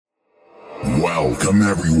Welcome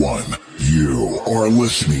everyone. You are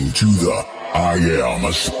listening to the I Am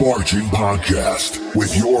a Spartan podcast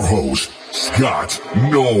with your host, Scott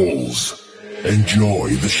Knowles. Enjoy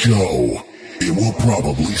the show. It will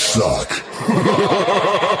probably suck.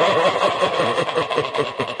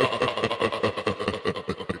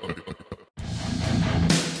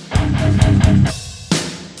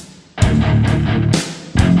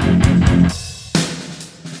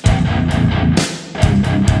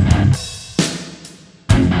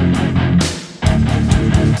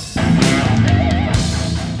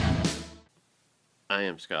 I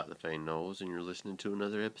am Scott the Fane Knowles, and you're listening to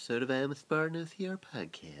another episode of I Am a Spartan OCR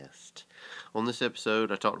podcast. On this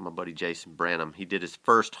episode, I talked to my buddy Jason Branham. He did his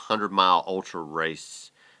first 100-mile ultra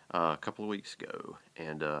race a couple of weeks ago,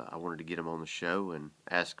 and I wanted to get him on the show and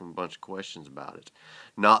ask him a bunch of questions about it.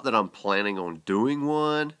 Not that I'm planning on doing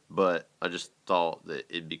one, but I just thought that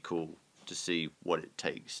it'd be cool to see what it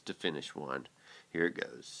takes to finish one. Here it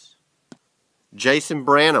goes. Jason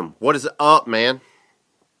Branham, what is up, man?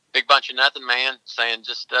 Big bunch of nothing, man. Saying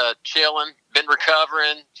just chilling, been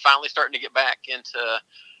recovering, finally starting to get back into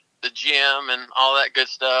the gym and all that good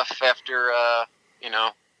stuff after,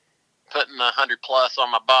 putting 100 plus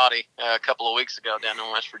on my body a couple of weeks ago down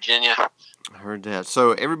in West Virginia. I heard that.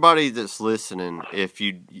 So everybody that's listening, if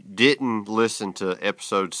you didn't listen to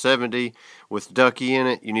episode 70 with Ducky in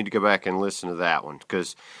it, you need to go back and listen to that one,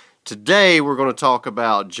 because today we're going to talk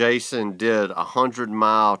about Jason did a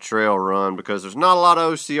 100-mile trail run, because there's not a lot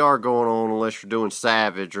of OCR going on unless you're doing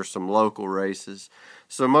Savage or some local races.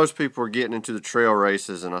 So most people are getting into the trail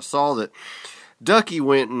races, and I saw that Ducky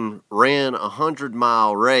went and ran a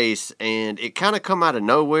 100-mile race, and it kind of come out of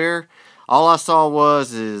nowhere. All I saw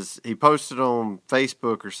is he posted on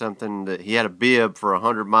Facebook or something that he had a bib for a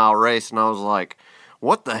 100-mile race, and I was like,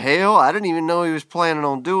 what the hell? I didn't even know he was planning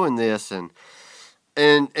on doing this,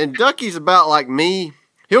 And Ducky's about like me.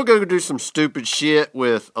 He'll go do some stupid shit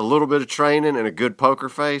with a little bit of training and a good poker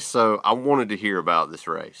face, so I wanted to hear about this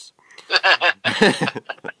race.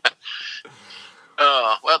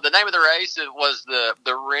 Well, the name of the race was the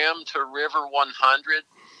Rim to River 100.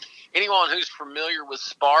 Anyone who's familiar with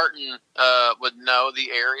Spartan would know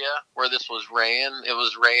the area where this was ran. It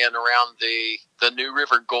was ran around the New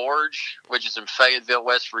River Gorge, which is in Fayetteville,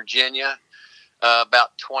 West Virginia.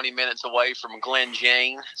 About 20 minutes away from Glen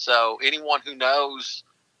Jean. So anyone who knows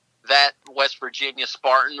that West Virginia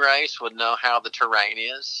Spartan race would know how the terrain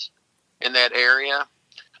is in that area.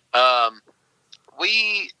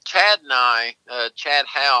 Chad and I, Chad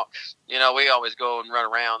Houck, we always go and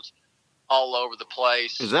run around all over the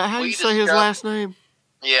place. Is that how you say his last name?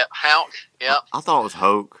 Yeah, Houck, yep. I thought it was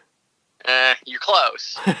Hoke. You're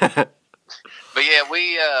close. But yeah,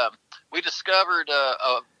 we discovered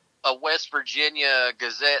a West Virginia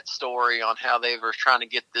Gazette story on how they were trying to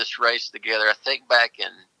get this race together, I think back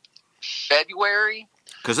in February.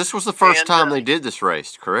 Because this was the first time they did this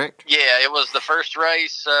race, correct? Yeah, it was the first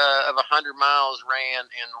race of 100 miles ran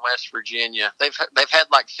in West Virginia. They've had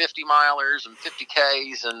like 50 milers and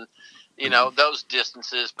 50Ks and, those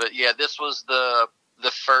distances. But yeah, this was the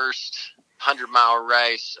first 100-mile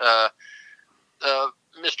race.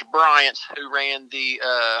 Mr. Bryant, who ran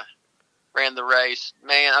the race,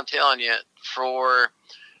 man, I'm telling you, for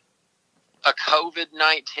a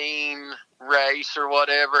COVID-19 race or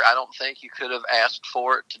whatever, I don't think you could have asked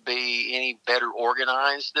for it to be any better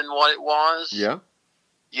organized than what it was. Yeah.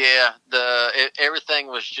 Yeah, everything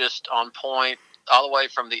was just on point, all the way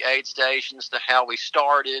from the aid stations to how we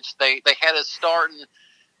started. They had us starting,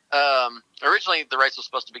 originally the race was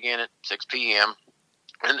supposed to begin at 6 p.m.,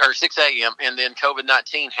 or 6 a.m., and then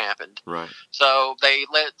COVID-19 happened. Right. So they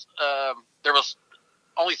there was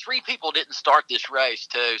only 3 people didn't start this race,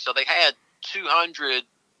 too. So they had 200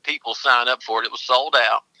 people sign up for it. It was sold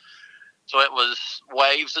out. So it was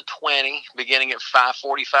waves of 20, beginning at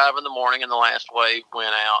 5:45 in the morning, and the last wave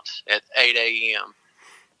went out at 8 a.m.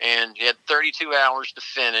 And you had 32 hours to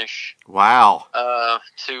finish. Wow.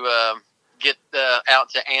 To get out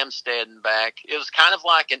to Amstead and back. It was kind of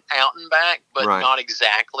like an out and back, but not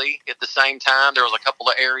exactly at the same time. There was a couple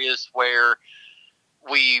of areas where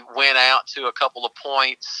we went out to a couple of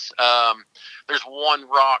points. There's one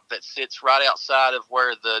rock that sits right outside of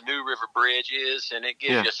where the New River Bridge is, and it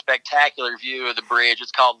gives you a spectacular view of the bridge.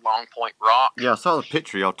 It's called Long Point Rock. Yeah, I saw the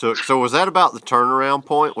picture y'all took. So was that about the turnaround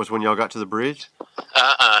point, was when y'all got to the bridge?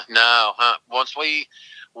 No. Once we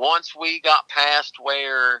got past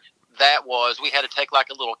where that was, we had to take like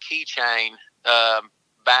a little keychain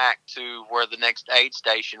back to where the next aid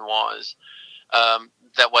station was.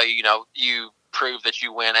 That way, you prove that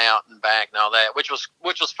you went out and back and all that, which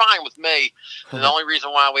was fine with me. And the only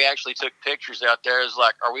reason why we actually took pictures out there is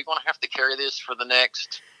like, are we going to have to carry this for the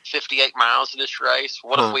next 58 miles of this race?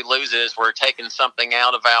 What if we lose it? We're taking something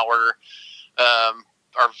out of our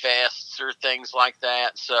vests or things like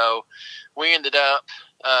that. So we ended up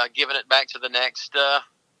giving it back to the next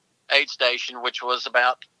aid station, which was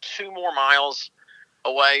about 2 more miles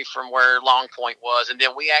away from where Long Point was. And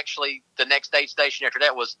then we actually, the next aid station after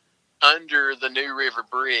that was under the New River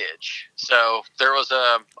Bridge. So there was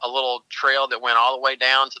a little trail that went all the way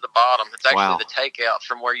down to the bottom. It's actually the takeout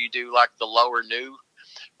from where you do like the lower New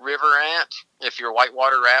River at, if you're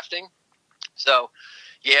whitewater rafting. So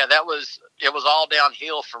yeah, it was all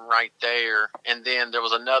downhill from right there. And then there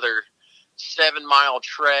was another 7-mile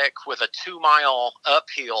trek with a 2-mile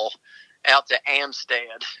uphill out to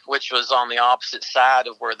Amstead, which was on the opposite side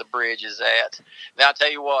of where the bridge is at. Now, I'll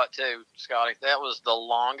tell you what, too, Scotty, that was the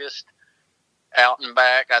longest out and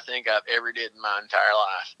back I think I've ever did in my entire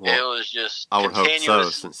life. Well, it was just I would hope so,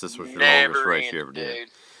 since this was your longest race you ever did.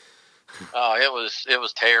 Dude. Oh, it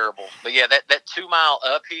was terrible. But yeah, that 2-mile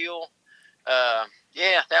uphill,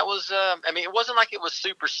 yeah, that was, I mean, it wasn't like it was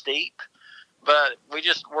super steep, but we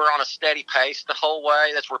just were on a steady pace the whole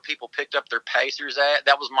way. That's where people picked up their pacers at.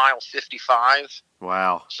 That was mile 55.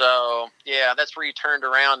 Wow. So, yeah, that's where you turned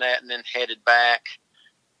around at and then headed back.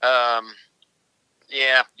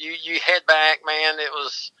 Yeah, you head back, man.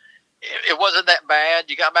 It wasn't that bad.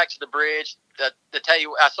 You got back to the bridge. To tell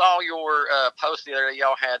you, I saw your post the other day.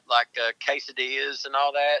 Y'all had like quesadillas and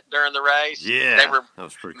all that during the race. Yeah, they were that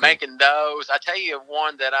was pretty cool. Making those. I tell you,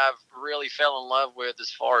 one that I've really fell in love with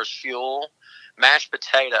as far as fuel, mashed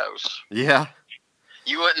potatoes. Yeah.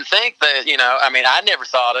 You wouldn't think that, I mean, I never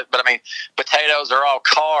thought it, but I mean, potatoes are all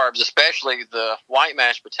carbs, especially the white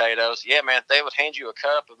mashed potatoes. Yeah, man, if they would hand you a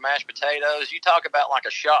cup of mashed potatoes, you talk about like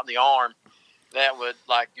a shot in the arm. That would,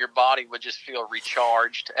 like, your body would just feel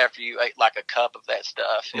recharged after you ate like a cup of that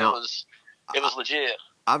stuff. It was legit.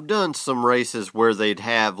 I've done some races where they'd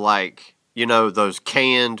have like, those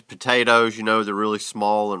canned potatoes, they're really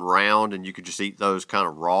small and round, and you could just eat those kind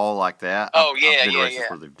of raw like that. Oh, I've been races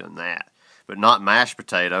where they've done that. But not mashed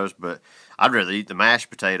potatoes, but I'd rather eat the mashed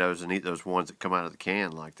potatoes and eat those ones that come out of the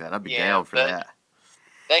can like that. I'd be down for that.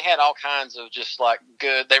 They had all kinds of just like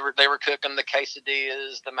good. They were cooking the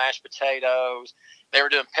quesadillas, the mashed potatoes. They were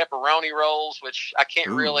doing pepperoni rolls, which I can't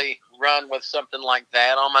really run with something like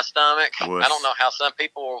that on my stomach. Whoosh. I don't know how some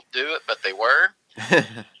people do it, but they were.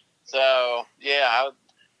 So yeah,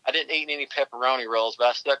 I didn't eat any pepperoni rolls, but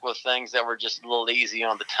I stuck with things that were just a little easy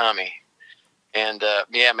on the tummy. And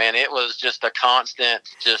yeah, man, it was just a constant,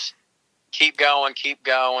 just keep going.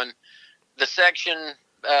 The section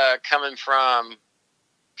coming from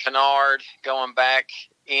Kennard going back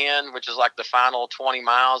in, which is like the final 20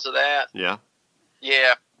 miles of that. Yeah.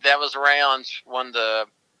 Yeah, that was around when the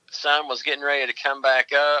sun was getting ready to come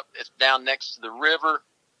back up. It's down next to the river.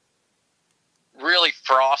 Really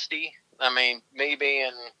frosty. I mean, me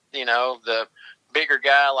being, the bigger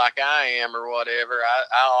guy like I am or whatever,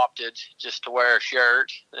 I opted just to wear a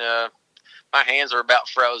shirt. My hands are about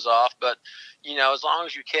froze off, but, as long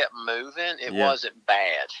as you kept moving, it wasn't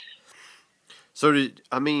bad. So,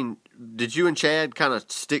 did you and Chad kind of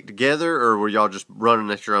stick together, or were y'all just running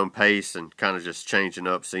at your own pace and kind of just changing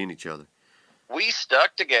up, seeing each other? We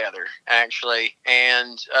stuck together, actually,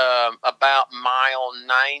 and about mile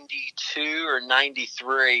 92 or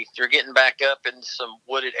 93, you're getting back up in some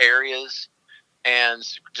wooded areas and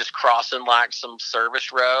just crossing like some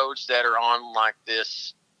service roads that are on like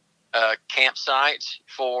this campsite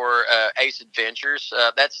for Ace Adventures.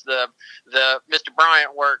 That's the Mr.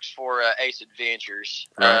 Bryant works for Ace Adventures,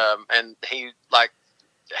 right. And he like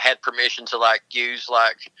had permission to like use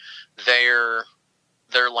like their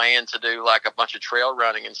land to do like a bunch of trail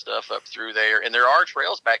running and stuff up through there. And there are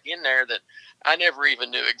trails back in there that I never even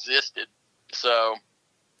knew existed. So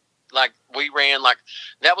like we ran like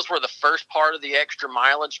that was where the first part of the extra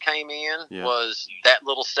mileage came in, was that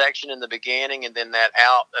little section in the beginning, and then that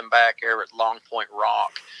out and back there at Long Point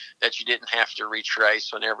Rock that you didn't have to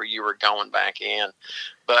retrace whenever you were going back in.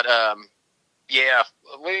 But yeah,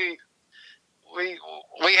 we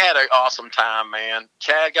had an awesome time, man.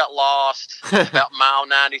 Chad got lost about mile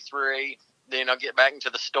 93. Get back into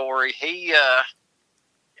the story. He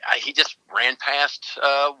just ran past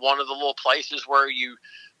one of the little places where you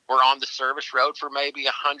were on the service road for maybe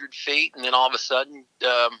 100 feet, and then all of a sudden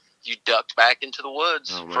you ducked back into the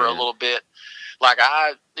woods for a little bit. Like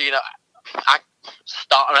I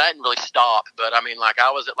stopped. I didn't really stop, but I mean, like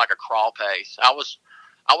I was at like a crawl pace. I was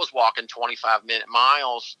walking 25-minute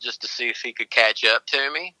miles just to see if he could catch up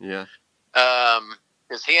to me. Yeah.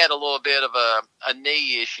 because he had a little bit of a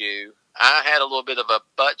knee issue. I had a little bit of a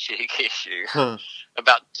butt cheek issue. Huh.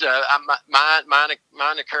 About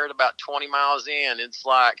mine occurred about 20 miles in. It's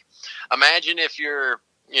like, imagine if your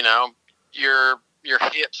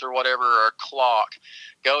hips or whatever are a clock.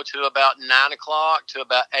 Go to about 9 o'clock to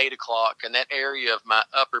about 8 o'clock, and that area of my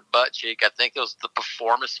upper butt cheek, I think it was the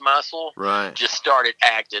performance muscle, Right. just started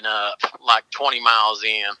acting up like 20 miles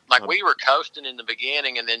in. Like, we were coasting in the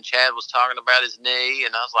beginning, and then Chad was talking about his knee,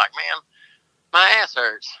 and I was like, man, my ass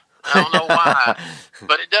hurts. I don't know why,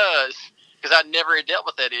 but it does, because I never had dealt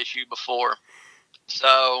with that issue before.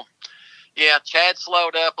 So, yeah, Chad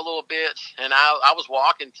slowed up a little bit, and I was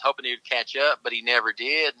walking hoping he would catch up, but he never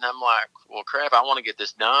did. And I'm like, well, crap, I want to get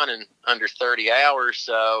this done in under 30 hours.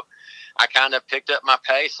 So I kind of picked up my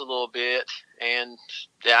pace a little bit, and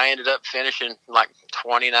I ended up finishing like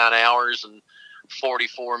 29 hours and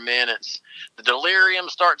 44 minutes. The delirium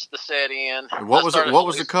starts to set in. And what was it? What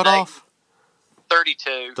was the cutoff?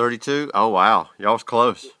 32. 32? Oh, wow. Y'all was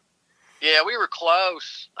close. Yeah, we were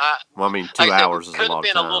close. Well, I mean, like 2 I said, hours is a lot of time. Could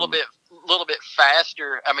have been a little bit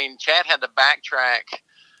faster. I mean, Chad had to backtrack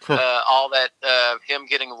all that, him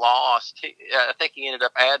getting lost. I think he ended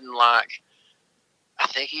up adding I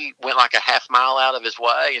think he went like a half mile out of his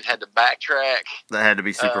way and had to backtrack. That had to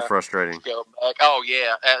be super frustrating. Go back. Oh,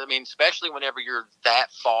 yeah. I mean, especially whenever you're that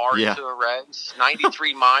far into a race.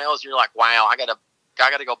 93 miles, you're like, wow, I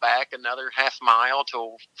gotta go back another half mile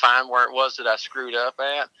to find where it was that I screwed up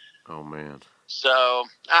at. Oh, man. So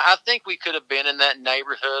I think we could have been in that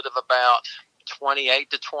neighborhood of about 28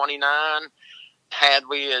 to 29 had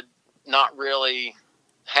we had not really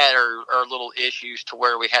had our little issues to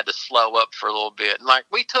where we had to slow up for a little bit. And like,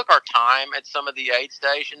 we took our time at some of the aid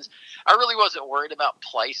stations. I really wasn't worried about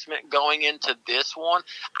placement going into this one.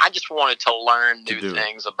 I just wanted to learn new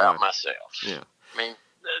things about myself. Yeah. I mean,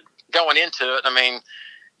 going into it, I mean,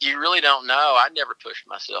 you really don't know. I never pushed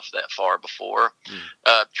myself that far before.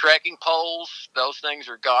 Trekking poles, those things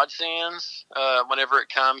are godsends. Whenever it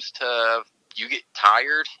comes to you get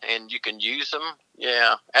tired and you can use them.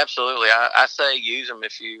 Yeah, absolutely. I say use them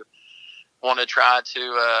if you want to try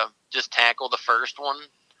to just tackle the first one.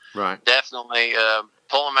 Right. Definitely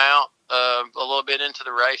pull them out a little bit into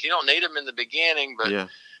the race. You don't need them in the beginning, but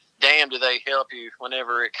damn, do they help you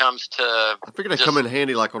whenever it comes to. I figured they come in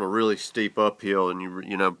handy like on a really steep uphill, and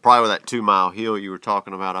you know, probably with that 2 mile hill you were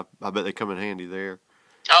talking about. I bet they come in handy there.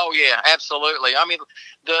 Oh yeah, absolutely. I mean,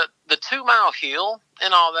 the 2 mile hill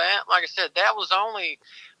and all that. Like I said, that was only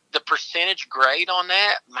the percentage grade on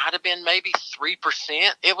that might have been maybe 3%.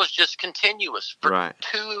 It was just continuous for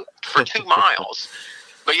 2 miles.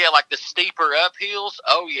 But yeah, like the steeper uphills,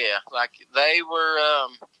 oh yeah, like they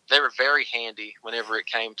were very handy whenever it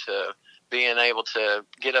came to being able to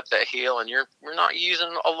get up that hill, and you're not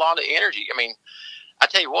using a lot of energy. I mean, I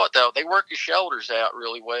tell you what though, they work your shoulders out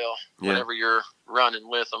really well whenever you're running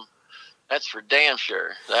with them. That's for damn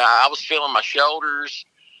sure. I was feeling my shoulders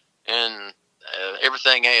and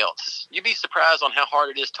everything else. You'd be surprised on how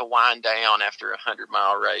hard it is to wind down after a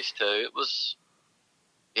 100-mile race too. It was,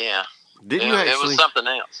 yeah. It was something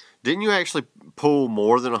else. Didn't you actually pull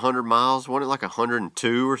more than 100 miles? Wasn't it like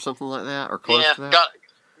 102 or something like that, or close to that?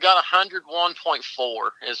 Got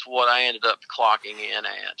 101.4 is what I ended up clocking in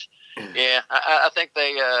at. Yeah, I think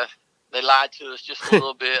they lied to us just a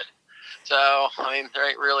little bit. So I mean, there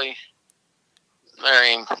ain't really.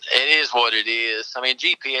 It is what it is. I mean,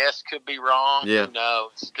 GPS could be wrong. Yeah. Who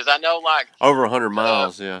knows? Because I know, like over 100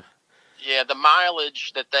 miles. Yeah, the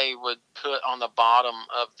mileage that they would put on the bottom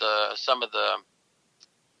of some of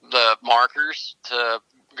the markers to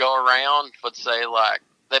go around would say like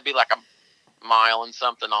they'd be like a mile and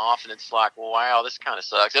something off, and it's like, well, wow, this kind of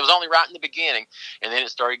sucks. It was only right in the beginning, and then it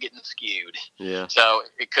started getting skewed. Yeah. So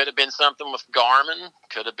it could have been something with Garmin.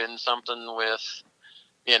 Could have been something with,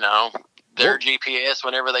 their GPS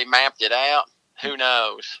whenever they mapped it out. Who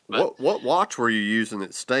knows? But, what watch were you using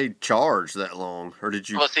that stayed charged that long, or did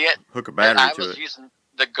you hook a battery to it? I was using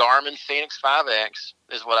the Garmin Fenix 5X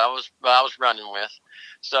is what I was running with.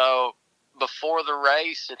 So before the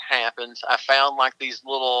race it happens, I found like these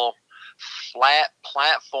little flat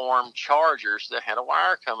platform chargers that had a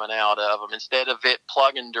wire coming out of them. Instead of it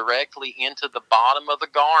plugging directly into the bottom of the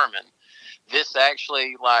Garmin, this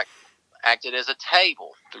actually like acted as a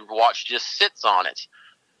table. The watch just sits on it.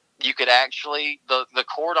 You could actually, the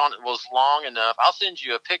cord on it was long enough. I'll send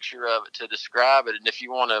you a picture of it to describe it, and if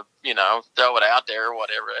you want to, throw it out there or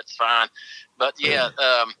whatever, that's fine. But yeah,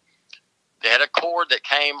 They had a cord that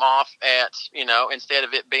came off at, instead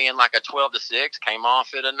of it being like a 12 to 6, came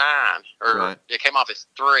off at a 9. Or It came off at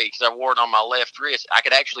 3 because I wore it on my left wrist. I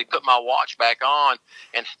could actually put my watch back on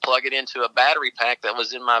and plug it into a battery pack that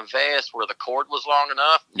was in my vest where the cord was long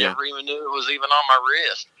enough. Never even knew it was even on my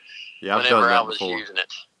wrist whenever I was using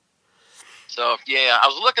it. So, yeah, I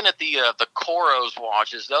was looking at the Coros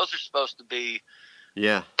watches. Those are supposed to be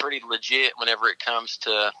pretty legit whenever it comes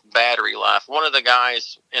to battery life. One of the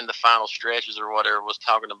guys in the final stretches or whatever was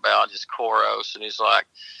talking about his Coros, and he's like,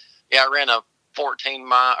 I ran a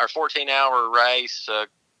 14-hour race a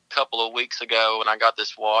couple of weeks ago, and I got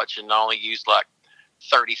this watch and I only used like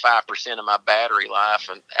 35% of my battery life,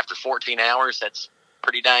 and after 14 hours, that's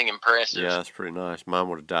pretty dang impressive. Yeah, that's pretty nice. Mine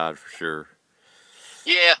would have died for sure.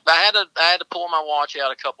 Yeah, I had to pull my watch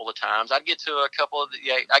out a couple of times. I'd get to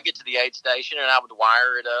the aid station and I would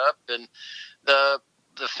wire it up, and the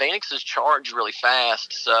Phoenixes charge really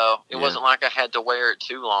fast, so it wasn't like I had to wear it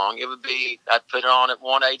too long. It would be I'd put it on at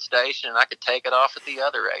one aid station and I could take it off at the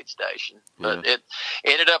other aid station. But it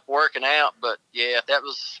ended up working out. But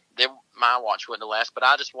my watch wouldn't last. But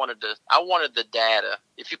I wanted the data.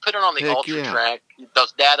 If you put it on the Ultra Track,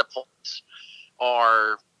 those data points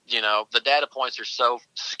are. The data points are so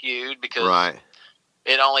skewed because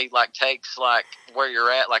it only takes where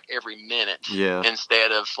you're at every minute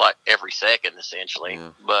instead of every second essentially. Yeah.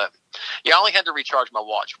 But I only had to recharge my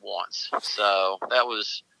watch once, so that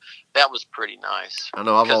was pretty nice. I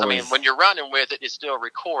know because when you're running with it, it's still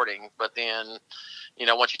recording, but then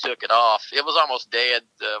once you took it off, it was almost dead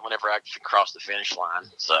whenever I crossed the finish line.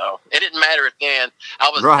 So it didn't matter then.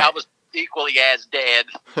 I was equally as dead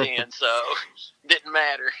then, so didn't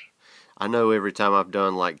matter. I know every time I've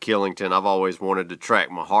done Killington, I've always wanted to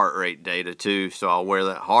track my heart rate data too, so I'll wear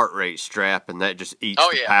that heart rate strap, and that just eats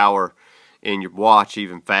the power in your watch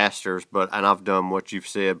even faster. And I've done what you've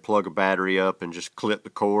said, plug a battery up and just clip the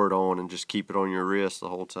cord on and just keep it on your wrist the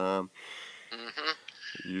whole time.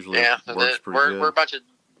 Mm-hmm. Usually works pretty good. We're a bunch of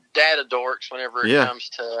data dorks whenever it comes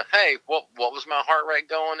to, hey, what was my heart rate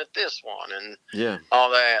going at this one, and all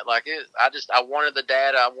that. I wanted the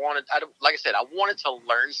data. I wanted to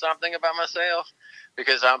learn something about myself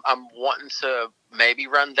because I'm wanting to maybe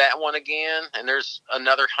run that one again. And there's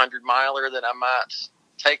another 100-miler that I might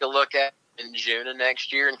take a look at in June of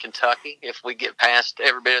next year in Kentucky if we get past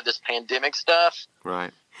every bit of this pandemic stuff.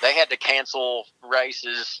 Right. They had to cancel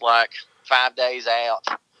races 5 days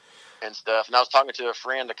out and stuff. And I was talking to a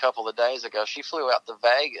friend a couple of days ago. She flew out to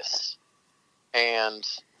Vegas, and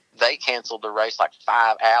they canceled the race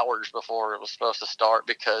 5 hours before it was supposed to start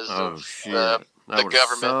because of the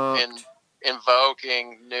government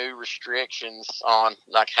invoking new restrictions on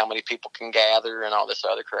how many people can gather and all this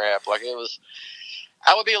other crap.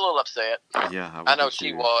 I would be a little upset. Yeah, I know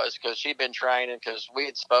she was because she'd been training because we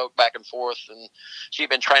had spoke back and forth, and she'd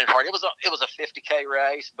been training hard. It was a 50K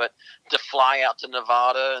race, but to fly out to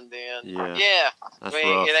Nevada and then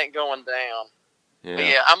it ain't going down. Yeah. But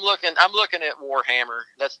I'm looking at Warhammer.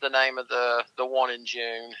 That's the name of the one in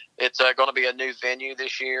June. It's going to be a new venue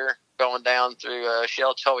this year, going down through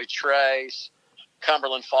Sheltoe Trace,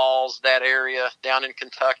 Cumberland Falls, that area down in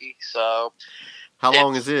Kentucky. So, how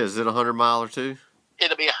long is it? Is it 100-mile or two?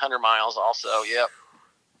 It'll be 100 miles also, yep.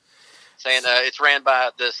 Saying it's ran by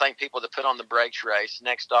the same people that put on the Breaks race,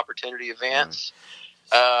 Next Opportunity Events.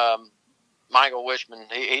 Right. Michael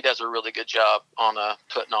Wishman, he does a really good job on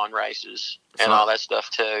putting on races and all that stuff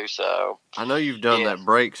too. So I know you've done that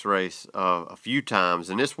Breaks race a few times,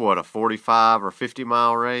 and it's a 45 or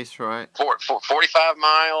 50-mile race, right? 45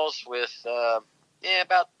 miles with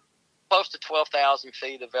about close to 12,000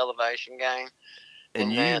 feet of elevation gain.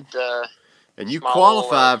 And you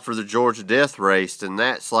qualified for the Georgia Death Race, and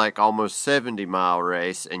that's almost 70-mile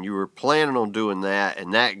race, and you were planning on doing that,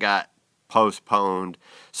 and that got postponed.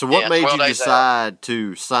 So what made you decide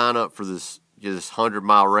to sign up for this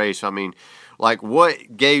 100-mile race? I mean,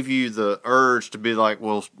 what gave you the urge to be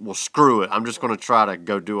well, screw it. I'm just going to try to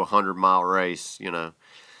go do a 100-mile race,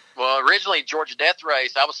 Well, originally, Georgia Death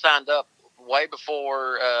Race, I was signed up way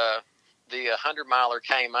before the 100-miler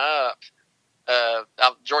came up.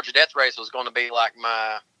 Georgia Death Race was going to be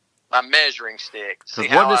my measuring stick.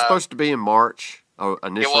 Wasn't it supposed to be in March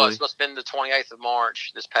initially? It was supposed to be the 28th of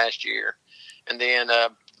March this past year. And then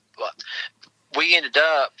we ended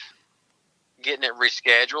up getting it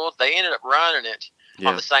rescheduled. They ended up running it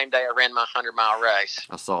on the same day I ran my 100-mile race.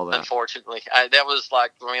 I saw that. Unfortunately. That was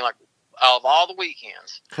of all the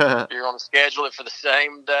weekends, you're going to schedule it for the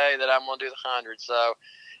same day that I'm going to do the 100. So,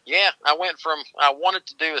 I wanted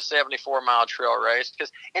to do a 74-mile trail race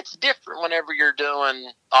because it's different whenever you're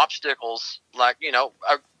doing obstacles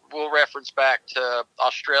we'll reference back to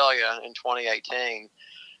Australia in 2018.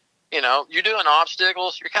 You know, you're doing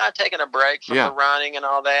obstacles. You're kind of taking a break from the running and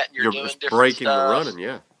all that. And you're doing different breaking stuff. the running,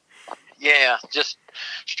 yeah. Yeah, just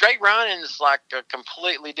straight running is like a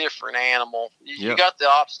completely different animal. You got the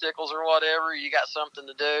obstacles or whatever. You got something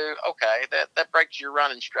to do. Okay, that breaks your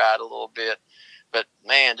running stride a little bit. But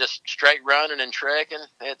man, just straight running and trekking,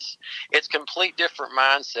 it's complete different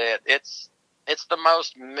mindset. It's the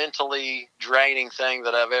most mentally draining thing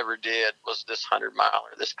that I've ever did was this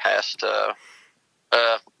 100-miler this past a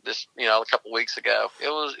couple weeks ago.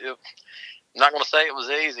 I'm not going to say it was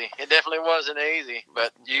easy. It definitely wasn't easy,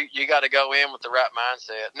 but you got to go in with the right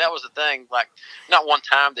mindset. And that was the thing. Like, not one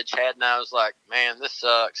time did Chad and I was like, man, this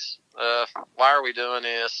sucks. Why are we doing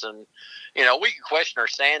this? And, you know, we can question our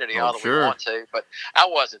sanity all that we want to, but I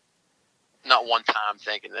wasn't not one time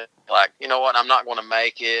thinking that, like, you know what, I'm not going to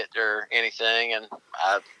make it or anything. And,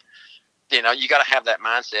 you know, you got to have that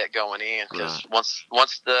mindset going in because once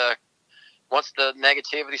the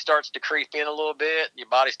negativity starts to creep in a little bit, your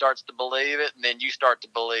body starts to believe it, and then you start to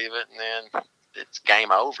believe it, and then it's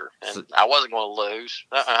game over. And I wasn't going to lose.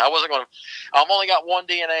 I wasn't going to. I've only got one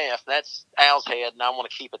DNF. That's Owl's Head, and I want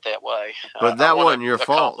to keep it that way. But that wasn't your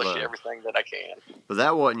fault, though. Accomplish everything that I can. But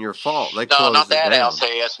that wasn't your fault. They no, not that down. Owl's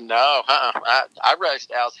Head. No, I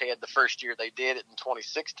raced Owl's Head the first year they did it in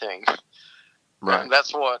 2016. Right. And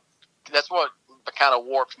that's what kind of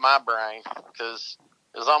warped my brain because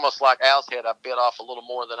it was almost like Owl's Head. I bit off a little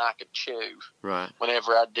more than I could chew. Right.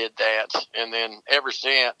 Whenever I did that, and then ever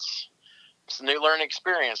since, it's a new learning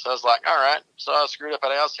experience. I was like, all right, so I screwed up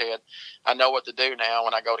at Owl's Head. I know what to do now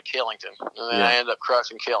when I go to Killington, and then I end up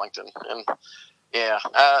crushing Killington. And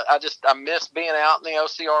I miss being out in the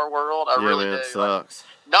OCR world. I really do. It sucks.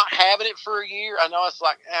 Not having it for a year, I know it's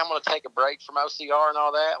like, I'm going to take a break from OCR and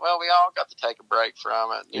all that. Well, we all got to take a break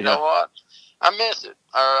from it. You know what? I miss it.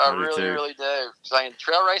 I really, really do. Saying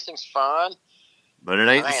trail racing's fun, but it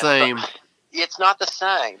ain't the same. It's not the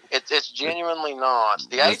same. It's genuinely not.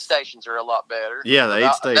 The aid stations are a lot better. Yeah, the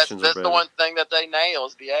aid stations are better. That's the one thing that they nail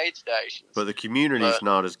is the aid stations. But the community's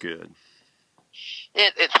not as good.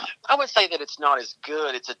 I would say that it's not as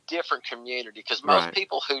good. It's a different community because most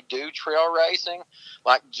people who do trail racing,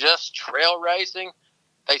 like just trail racing,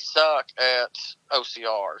 they suck at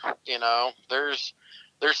OCR. You know, there's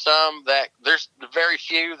very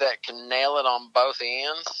few that can nail it on both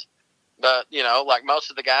ends. But, you know, like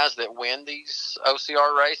most of the guys that win these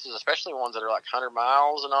OCR races, especially ones that are like 100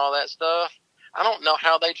 miles and all that stuff, I don't know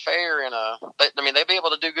how they'd fare they'd be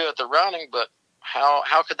able to do good at the running, but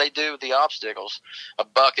how could they do the obstacles? A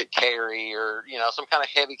bucket carry or, you know, some kind of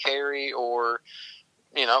heavy carry or,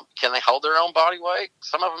 you know, can they hold their own body weight?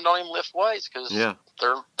 Some of them don't even lift weights because they want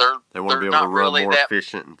to be able to run more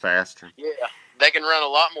efficient and faster. Yeah, they can run a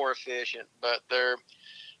lot more efficient, but their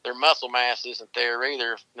muscle mass isn't there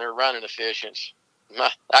either. They're running efficient.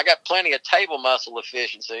 I got plenty of table muscle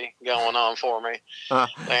efficiency going on for me.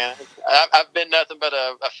 And I've been nothing but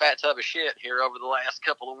a fat tub of shit here over the last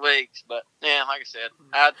couple of weeks. But, yeah, like I said,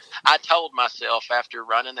 I told myself after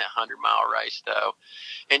running that 100-mile race, though,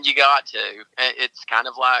 and you got to. It's kind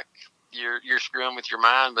of like you're screwing with your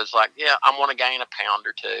mind, but it's like, yeah, I want to gain a pound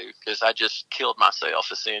or two because I just killed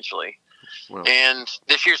myself, essentially. Well, and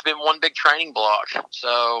this year's been one big training block.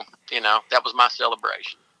 So, you know, that was my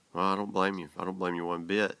celebration. Well, I don't blame you. I don't blame you one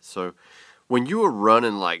bit. So, when you were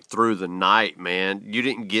running, like, through the night, man, you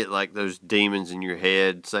didn't get, like, those demons in your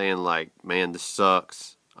head saying, like, man, this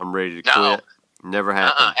sucks. I'm ready to quit. Never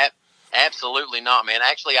happened. Absolutely not, man.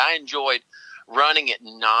 Actually, I enjoyed running at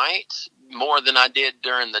night more than I did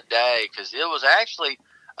during the day because it was actually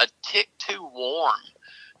a tick too warm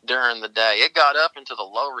during the day. It got up into the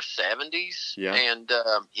lower 70s. Yeah. And,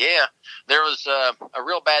 there was a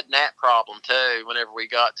real bad gnat problem, too, whenever we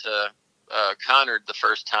got to Cunard the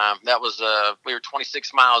first time. That was, we were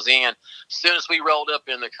 26 miles in. As soon as we rolled up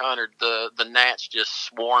in the Cunard, the gnats just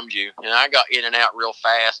swarmed you. And I got in and out real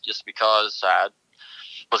fast just because I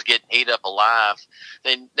was getting eat up alive.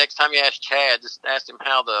 Then next time you ask Chad, just ask him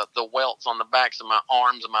how the welts on the backs of my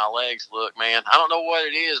arms and my legs look, man. I don't know what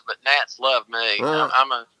it is, but gnats love me.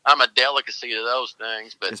 I'm a delicacy to those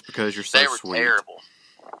things, but it's because you're so they were sweet. Terrible.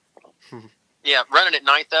 Yeah, running at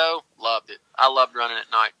night though, loved it. I loved running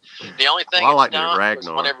at night. The only thing I like Ragnar.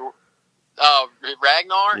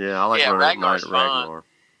 Ragnar? Yeah, I like running Ragnar's at night at Ragnar.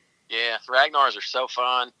 Yeah, Ragnars are so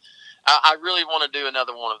fun. I really want to do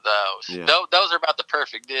another one of those. Yeah. Those are about the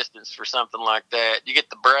perfect distance for something like that. You get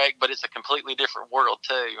the break, but it's a completely different world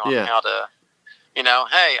too on how to, you know,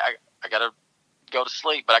 hey, I got to go to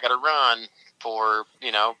sleep, but I got to run for,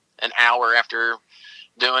 you know, an hour after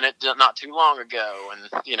doing it not too long ago. And,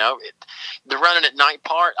 the running at night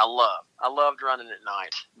part, I loved running at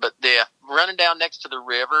night. But the running down next to the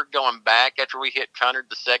river, going back after we hit Cunard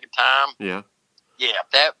the second time. Yeah. Yeah,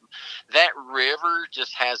 that river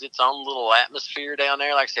just has its own little atmosphere down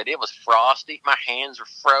there. Like I said, it was frosty. My hands were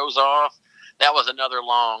froze off. That was another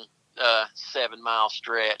long 7-mile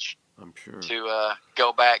stretch. I'm sure. To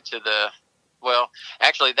go back to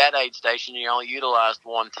actually that aid station you only utilized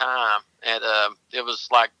one time. And it was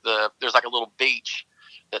like there's like a little beach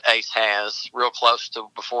that Ace has real close to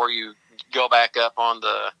before you go back up on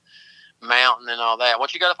the mountain and all that.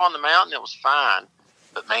 Once you got up on the mountain, it was fine.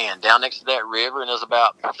 But, man, down next to that river, and it was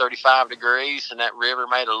about 35 degrees, and that river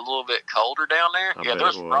made it a little bit colder down there. Yeah, there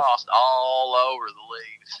was frost all over the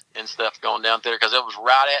leaves and stuff going down there because it was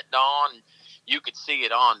right at dawn, and you could see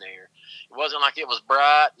it on there. It wasn't like it was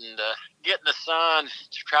bright, and getting the sun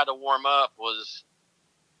to try to warm up was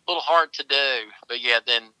a little hard to do. But, yeah,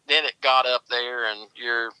 then it got up there, and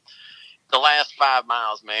the last 5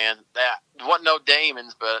 miles, man, that wasn't no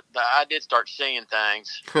demons, but I did start seeing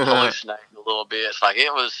things, hallucinating a little bit. It's like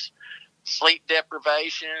it was sleep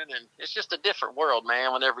deprivation, and it's just a different world,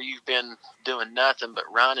 man, whenever you've been doing nothing but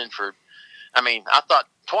running I thought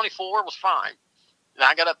 24 was fine. And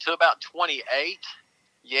I got up to about 28.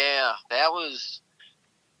 Yeah, that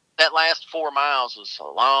last 4 miles was a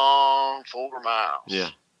long 4 miles.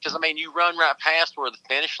 Yeah. Because, you run right past where the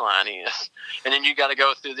finish line is, and then you got to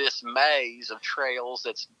go through this maze of trails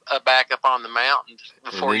that's back up on the mountain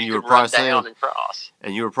before you can run down and cross.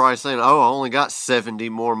 And you were probably saying, I only got 70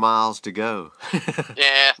 more miles to go.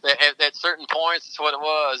 Yeah, at certain points, that's what it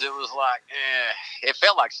was. It was like, it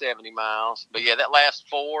felt like 70 miles. But, yeah, that last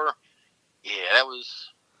 4, that was...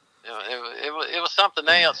 It was something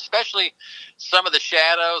else, especially some of the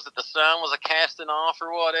shadows that the sun was casting off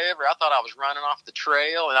or whatever. I thought I was running off the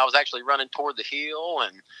trail, and I was actually running toward the hill.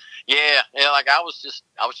 And I was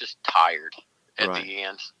just tired at the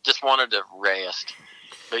end. Just wanted to rest.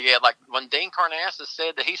 But yeah, like when Dean Karnazes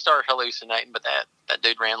said that he started hallucinating, but that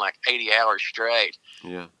dude ran like 80 hours straight.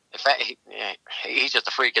 Yeah. In fact, he's just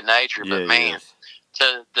a freak of nature. Yeah, but man.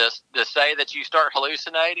 To say that you start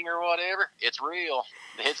hallucinating or whatever, it's real.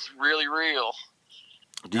 It's really real.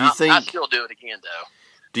 I'd still do it again, though.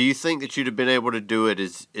 Do you think that you'd have been able to do it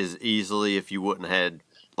as easily if you wouldn't have had,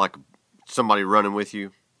 like, somebody running with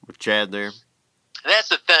you, with Chad there? That's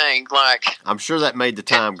the thing. Like, I'm sure that made the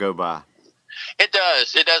time go by. It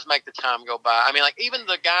does. It does make the time go by. Even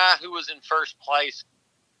the guy who was in first place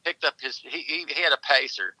picked up he had a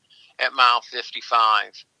pacer at mile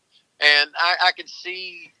 55. And I could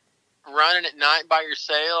see running at night by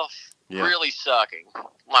yourself really sucking.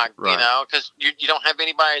 Like, because you don't have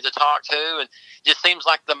anybody to talk to, and it just seems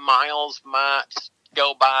like the miles might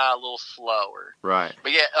go by a little slower. Right.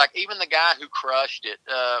 But yeah, like even the guy who crushed it,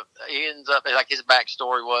 he ends up, like his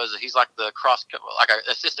backstory was he's like an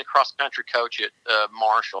assistant cross country coach at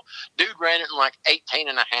Marshall. Dude ran it in like 18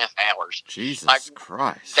 and a half hours. Jesus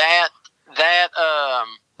Christ.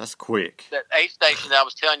 That's quick. That aid station that I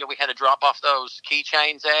was telling you we had to drop off those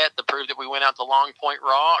keychains at to prove that we went out to Long Point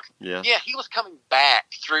Rock. Yeah. Yeah, he was coming back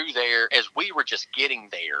through there as we were just getting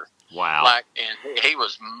there. Wow. And he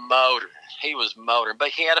was motoring. But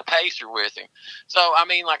he had a pacer with him. So,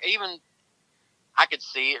 even I could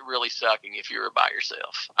see it really sucking if you were by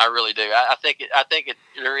yourself. I really do. I think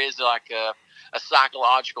there is like a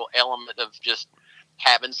psychological element of just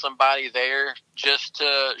having somebody there just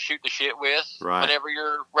to shoot the shit with whenever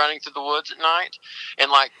you're running through the woods at night. And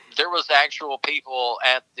like there was actual people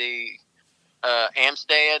at the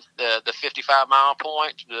Amstead, the 55 mile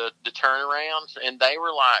point, the turnaround, and they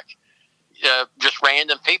were like just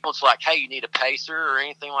random people. It's like, hey, you need a pacer or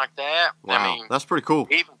anything like that. Wow, that's pretty cool.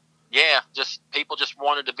 Just people just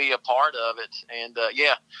wanted to be a part of it. And,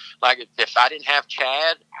 like if I didn't have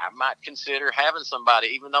Chad, I might consider having somebody,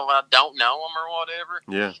 even though I don't know them or whatever.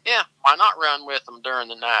 Yeah. Yeah, why not run with them during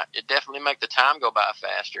the night? It definitely make the time go by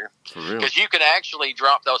faster. For real. Because you could actually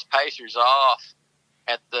drop those pacers off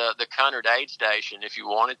at the Cunard aid station if you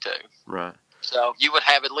wanted to. Right. So you would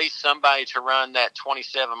have at least somebody to run that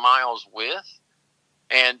 27 miles with.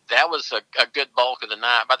 And that was a good bulk of the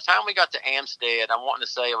night. By the time we got to Amstead, I'm wanting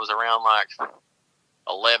to say it was around like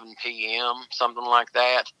 11 p.m., something like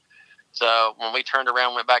that. So when we turned around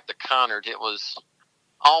and went back to Cunard, it was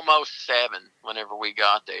almost 7 whenever we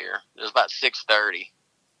got there. It was about 6:30,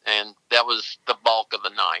 and that was the bulk of the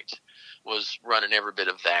night. was running every bit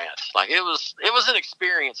of that. Like it was an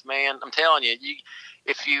experience, man. I'm telling you,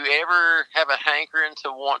 if you ever have a hankering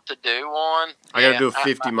to want to do one, I got to do a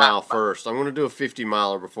 50-mile first. I'm going to do a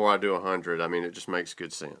 50-miler before I do 100. I mean, it just makes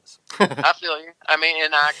good sense. I feel you. I mean,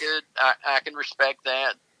 and I can respect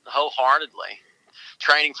that wholeheartedly.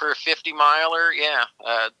 Training for a 50-miler,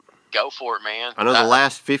 go for it, man. I know the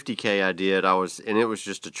last 50K I did, and it was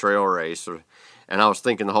just a trail race, and I was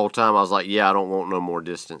thinking the whole time, I was like, I don't want no more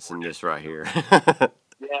distance than this right here.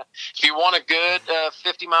 Yeah, if you want a good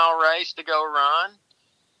 50-mile race to go run,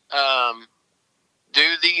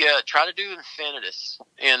 try to do Infinitus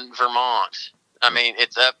in Vermont. I mean,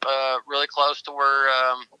 it's up really close to where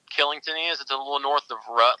Killington is. It's a little north of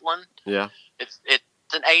Rutland. Yeah, it's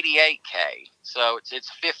an 88K, so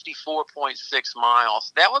it's 54.6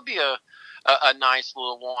 miles. That would be a nice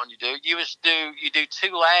little one you do. You do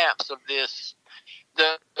 2 laps of this.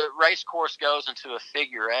 The race course goes into a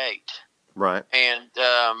figure 8. Right. And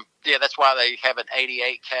that's why they have an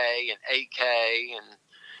 88K and 8K, and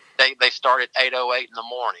they start at 8:08 in the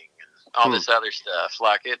morning and all this other stuff.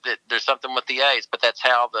 Like there's something with the 8s, but that's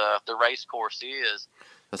how the race course is.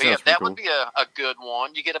 That would be a good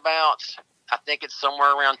one. You get about, I think it's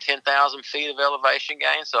somewhere around 10,000 feet of elevation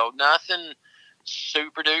gain, so nothing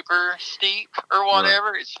super duper steep or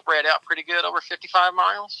whatever. Right. It's spread out pretty good over 55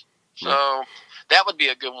 miles. So that would be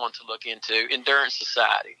a good one to look into. Endurance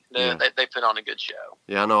Society. They put on a good show.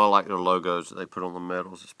 Yeah, I know. I like their logos that they put on the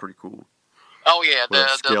medals. It's pretty cool. Oh, yeah. The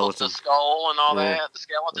skeleton. The skull and all that. The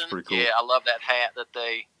skeleton. That's pretty cool. Yeah, I love that hat that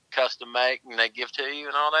they custom make and they give to you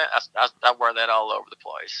and all that. I wear that all over the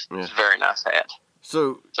place. Yeah. It's a very nice hat.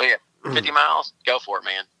 So 50 miles, go for it,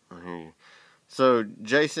 man. I hear you. So,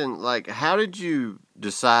 Jason, like, how did you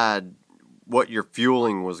decide what your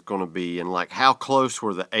fueling was going to be, and like how close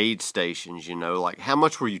were the aid stations? Like how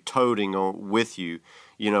much were you toting on with you,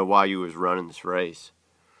 while you was running this race?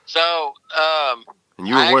 So, and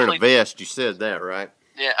you were wearing a vest. You said that, right?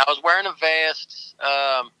 Yeah, I was wearing a vest.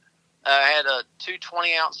 I had 2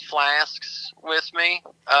 20-ounce flasks with me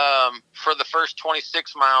for the first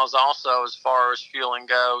 26 miles. Also, as far as fueling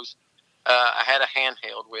goes. I had a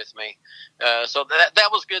handheld with me. So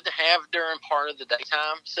that was good to have during part of the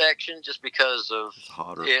daytime section just because of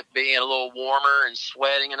it being a little warmer and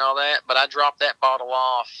sweating and all that. But I dropped that bottle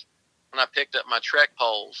off when I picked up my Trek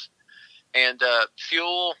poles. And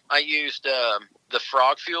fuel, I used the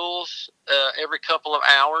Frog Fuels every couple of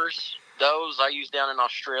hours. Those I used down in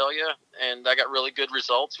Australia, and I got really good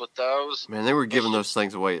results with those. Man, they were giving those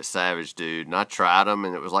things away at Savage, dude, and I tried them,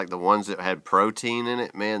 and it was like the ones that had protein in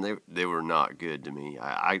it. Man, they were not good to me.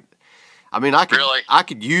 I mean, I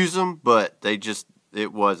could use them, but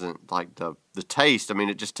it wasn't like the taste. I mean,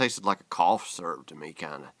 it just tasted like a cough syrup to me,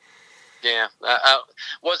 kind of. Yeah,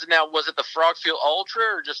 was it the Frog Fuel Ultra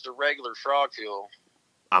or just a regular Frog Fuel?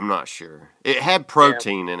 I'm not sure. It had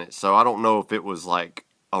protein in it, so I don't know if it was like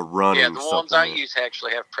a running supplement. Yeah, the ones I use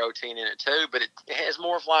actually have protein in it too, but it has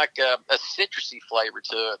more of like a citrusy flavor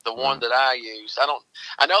to it. The one that I use, I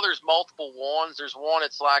know there's multiple ones. There's one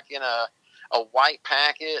that's like in a white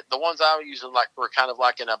packet. The ones I was using were kind of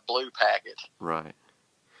like in a blue packet. Right.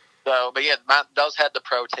 So, but yeah, those had the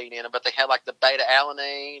protein in them, but they had like the beta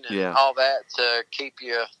alanine and all that to keep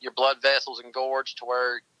your blood vessels engorged to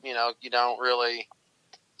where you don't really.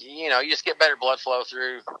 You just get better blood flow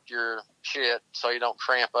through your shit so you don't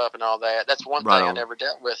cramp up and all that. That's one thing I never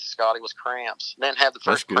dealt with, Scotty, was cramps. Didn't have the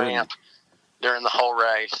first cramp during the whole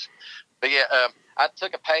race. But yeah, I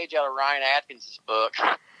took a page out of Ryan Atkins' book.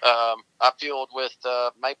 I fueled with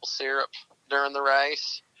maple syrup during the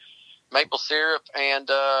race. Maple syrup and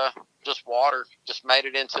just water. Just made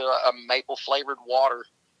it into a maple-flavored water.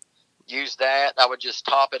 Use that. I would just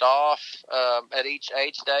top it off at each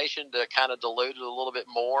aid station to kind of dilute it a little bit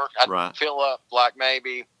more. I'd fill up like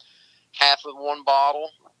maybe half of one bottle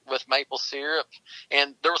with maple syrup.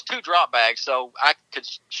 And there was 2 drop bags, so I could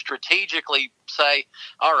strategically say,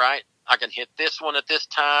 all right, I can hit this one at this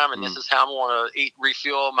time, and this is how I'm going to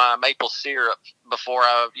refuel my maple syrup before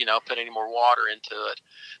I, put any more water into it.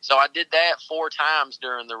 So I did that 4 times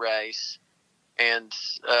during the race. And,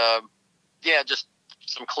 just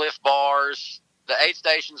some Cliff Bars. The aid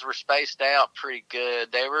stations were spaced out pretty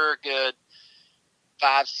good. They were a good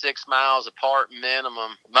 5-6 miles apart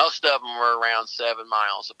minimum. Most of them were around 7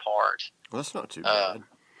 miles apart. Well, that's not too bad.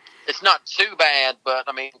 It's not too bad, but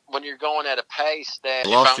I mean, when you're going at a pace that I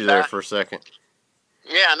lost you there for a second.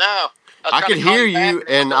 Yeah, I know. I could hear you,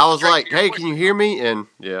 and I was like, "Hey, can you hear me?" And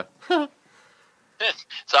yeah,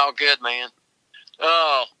 it's all good, man.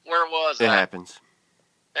 Oh, where was I? It happens.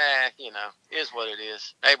 Is what it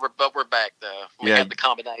is. Hey, we're back though. We have the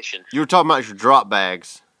combination. You were talking about your drop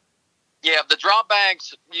bags. Yeah, the drop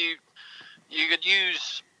bags you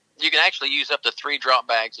can actually use up to 3 drop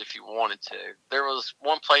bags if you wanted to. There was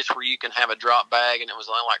one place where you can have a drop bag, and it was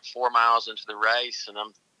only like 4 miles into the race, and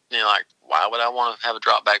I'm like, why would I want to have a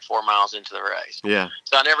drop bag 4 miles into the race? Yeah.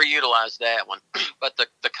 So I never utilized that one. But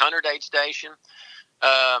the Cunard aid station,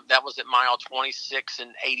 that was at mile 26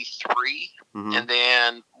 and 83, and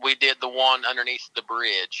then we did the one underneath the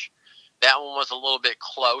bridge. That one was a little bit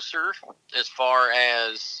closer as far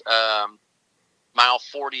as mile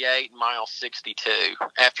 48 and mile 62.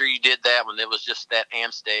 After you did that one, it was just that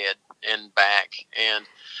Amstead and back. And,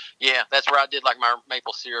 yeah, that's where I did, like, my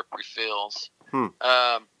maple syrup refills.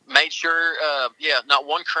 Made sure, not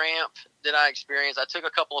one cramp did I experience. I took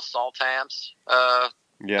a couple of salt tabs that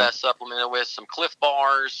I supplemented with, some Cliff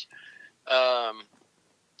Bars,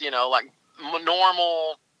 like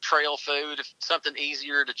normal trail food, something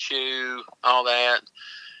easier to chew, all that.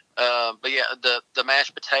 But yeah, the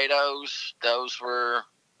mashed potatoes, those were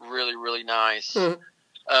really, really nice.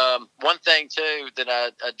 One thing too that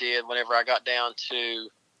I did whenever I got down to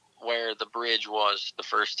where the bridge was the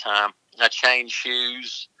first time, I changed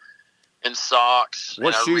shoes and socks.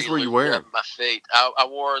 What shoes were you wearing? My feet. I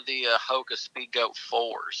wore the Hoka Speed Goat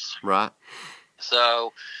 4s. Right.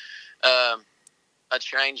 So, I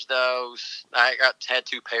changed those. I had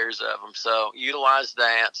 2 pairs of them, so utilized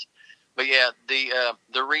that. But yeah,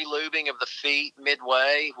 the re-lubing of the feet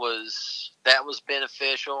midway was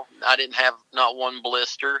beneficial. I didn't have not one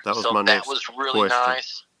blister, that was so my that next was really question.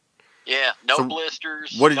 Nice. Yeah, no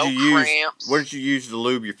blisters. What did no you cramps. use? What did you use to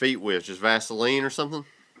lube your feet with? Just Vaseline or something?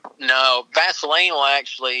 No, Vaseline will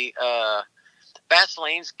actually.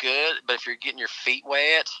 Vaseline's good, but if you're getting your feet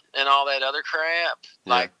wet and all that other crap,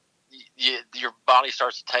 like. Your body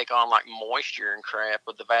starts to take on like moisture and crap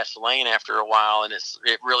with the Vaseline after a while, and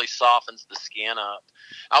it really softens the skin up.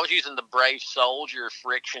 I was using the Brave Soldier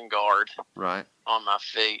friction guard on my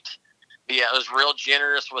feet. But yeah, I was real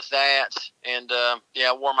generous with that, and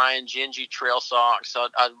I wore my Injinji trail socks. So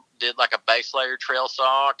I did like a base layer trail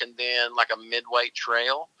sock and then like a mid-weight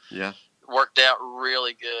trail. Yeah, worked out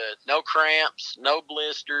really good. No cramps, no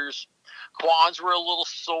blisters. Quads were a little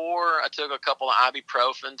sore. I took a couple of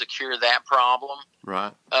ibuprofen to cure that problem.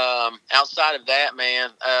 Right. Outside of that,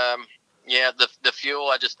 man, the fuel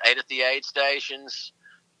I just ate at the aid stations.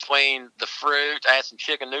 Between the fruit, I had some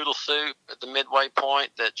chicken noodle soup at the midway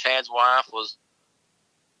point that Chad's wife was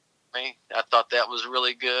me. I thought that was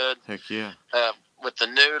really good. Heck yeah. With the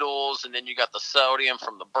noodles, and then you got the sodium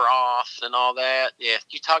from the broth and all that. Yeah,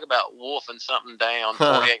 you talk about wolfing something down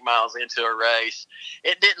 48 miles into a race.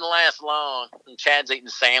 It didn't last long, and Chad's eating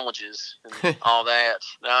sandwiches and all that.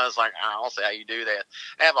 And I was like, I don't see how you do that.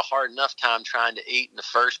 I have a hard enough time trying to eat in the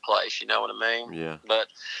first place, you know what I mean? Yeah. But,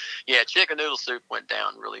 yeah, chicken noodle soup went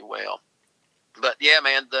down really well. But, yeah,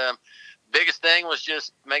 man, the biggest thing was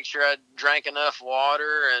just make sure I drank enough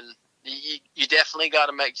water, and you definitely got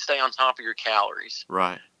to stay on top of your calories.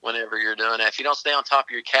 Right. Whenever you're doing that. If you don't stay on top of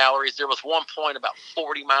your calories, there was one point about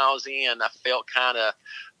 40 miles in, I felt kind of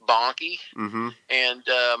bonky. Mm-hmm. And,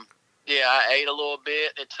 I ate a little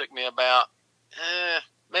bit. It took me about,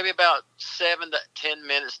 maybe about 7 to 10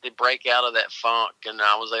 minutes to break out of that funk. And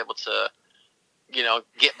I was able to,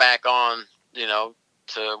 get back on,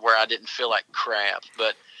 to where I didn't feel like crap.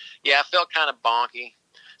 But, yeah, I felt kind of bonky.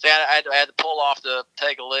 So I had to pull off to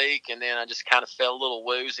take a leak, and then I just kind of felt a little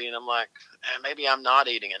woozy, and I'm like, maybe I'm not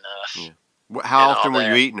eating enough. Yeah. How often were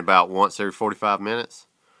you eating? About once every 45 minutes?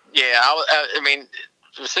 Yeah, I mean,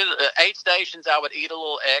 aid stations, I would eat a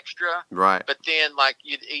little extra. Right. But then, like,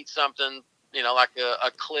 you'd eat something, like a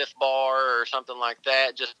Cliff Bar or something like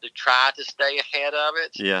that, just to try to stay ahead of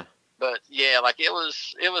it. Yeah. But yeah, like it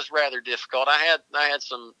was rather difficult. I had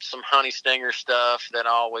some honey stinger stuff that I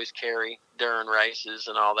always carry during races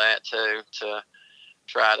and all that too, to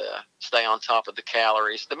try to stay on top of the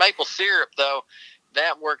calories. The maple syrup though,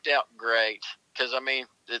 that worked out great because I mean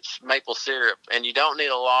it's maple syrup and you don't need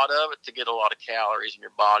a lot of it to get a lot of calories, and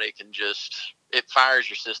your body can it fires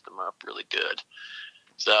your system up really good.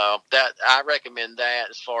 So that I recommend that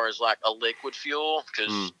as far as like a liquid fuel,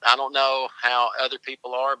 because I don't know how other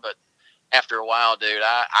people are, but after a while, dude,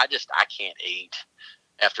 I can't eat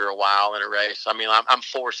after a while in a race. I mean, I'm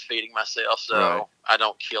force feeding myself, so I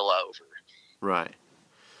don't kill over. Right.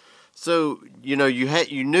 So, you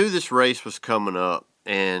knew this race was coming up,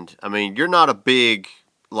 and I mean, you're not a big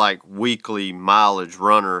like weekly mileage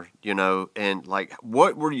runner, and like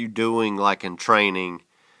what were you doing like in training,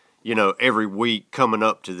 every week coming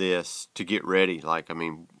up to this to get ready? Like,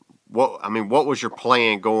 what was your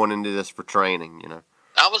plan going into this for training,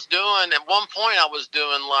 I was doing, at one point I was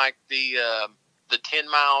doing like the the 10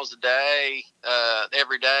 miles a day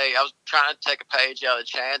every day. I was trying to take a page out of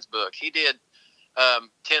Chad's book. He did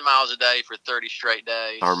 10 miles a day for 30 straight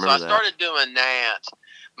days. I remember so I started doing that.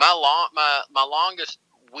 My longest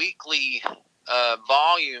weekly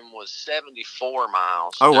volume was 74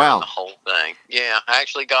 miles. Oh, during wow. the whole thing. Yeah, I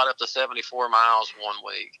actually got up to 74 miles one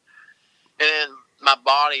week. And then my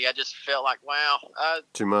body, I just felt like, wow,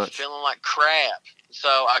 Too much. feeling like crap. So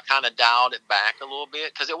I kind of dialed it back a little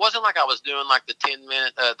bit, because it wasn't like I was doing like the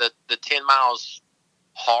 10 miles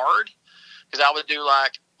hard, because I would do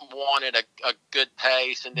like one at a good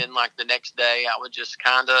pace, and then like the next day I would just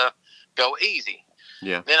kind of go easy.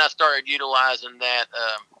 Yeah. Then I started utilizing that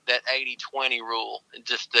 80-20 rule,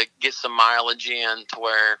 just to get some mileage in, to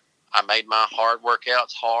where I made my hard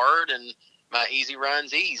workouts hard and my easy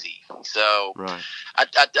runs easy. So Right. I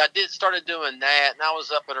started doing that, and I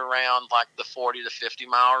was up at around like the 40 to 50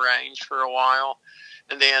 mile range for a while.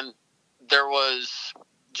 And then there was a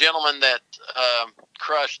gentleman that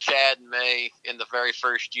crushed Chad and me in the very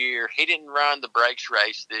first year. He didn't run the Breaks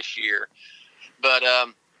race this year, but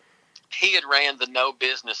he had ran the No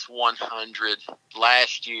Business 100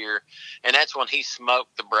 last year, and that's when he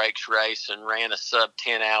smoked the Breaks race and ran a sub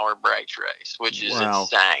 10 hour Breaks race, which is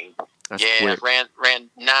insane. That's yeah, quick. ran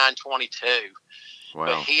 9:22. Wow.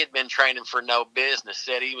 But he had been training for No Business,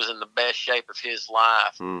 said he was in the best shape of his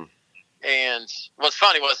life. Mm. And what's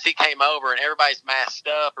funny was he came over and everybody's masked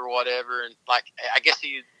up or whatever, and like I guess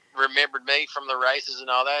he remembered me from the races and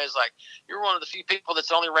all that. He's like, "You're one of the few people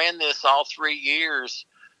that's only ran this all 3 years.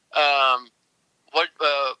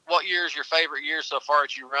 What year is your favorite year so far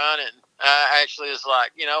that you run it?" I actually was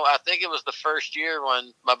like, I think it was the first year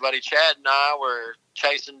when my buddy Chad and I were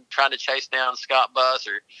trying to chase down Scott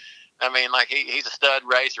Busser. I mean, like he's a stud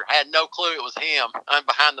racer. I had no clue it was him. I'm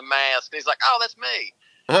behind the mask. And he's like, "Oh, that's me."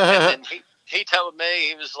 And then he told me,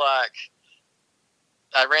 he was like,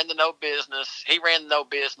 I ran the No Business. He ran No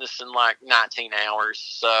Business in like 19 hours.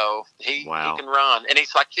 So he can run. And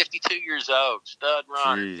he's like 52 years old, stud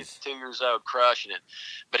runner, Jeez. 52 years old, crushing it.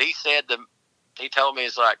 But he said he told me,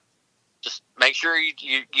 he's like, just make sure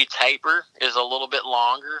you taper is a little bit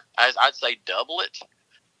longer. I'd say double it.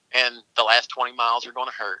 And the last 20 miles are going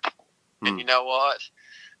to hurt. And you know what?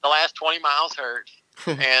 The last 20 miles hurt.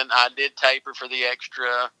 And I did taper for the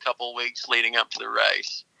extra couple of weeks leading up to the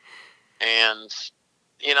race. And,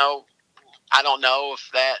 I don't know if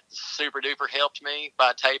that super duper helped me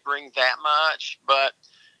by tapering that much, but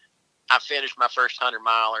I finished my first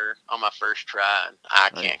 100-miler on my first try. And I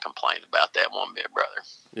can't complain about that one bit, brother.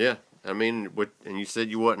 Yeah. I mean, and you said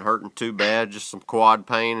you wasn't hurting too bad, just some quad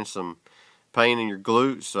pain and some pain in your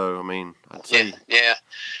glutes. So, I mean, I'd say. Yeah.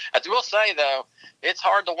 I will say, though, it's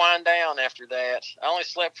hard to wind down after that. I only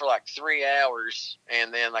slept for like 3 hours,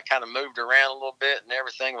 and then I kind of moved around a little bit, and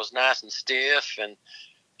everything was nice and stiff. And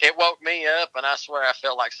it woke me up, and I swear I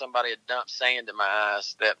felt like somebody had dumped sand in my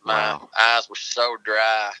eyes, that my eyes were so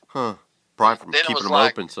dry. Huh. Probably from keeping them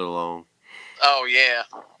open so long. Oh, yeah.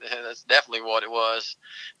 That's definitely what it was.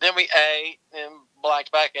 Then we ate and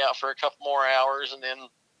blacked back out for a couple more hours, and then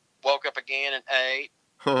woke up again and ate.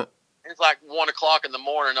 It's like 1 o'clock in the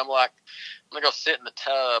morning. I'm like, I'm going to go sit in the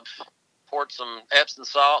tub. Poured some Epsom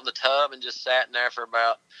salt in the tub and just sat in there for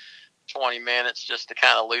about 20 minutes just to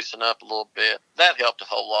kind of loosen up a little bit. That helped a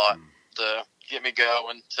whole lot to get me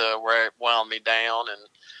going to where it wound me down. And,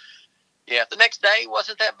 yeah, the next day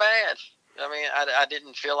wasn't that bad. I mean, I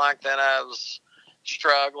didn't feel like that I was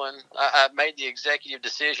struggling. I made the executive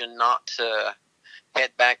decision not to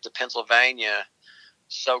head back to Pennsylvania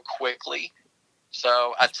so quickly.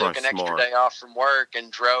 So I took an extra day off from work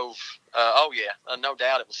and drove. No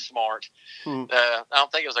doubt it was smart. I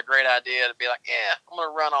don't think it was a great idea to be like, I'm going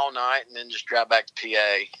to run all night and then just drive back to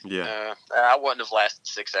PA. Yeah. I wouldn't have lasted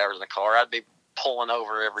 6 hours in the car. I'd be pulling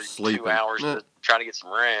over every 2 hours to try to get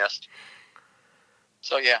some rest.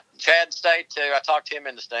 So, yeah, Chad stayed too. I talked him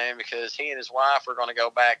into staying because he and his wife were going to go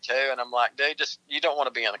back too. And I'm like, dude, you don't want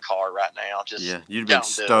to be in the car right now. You'd been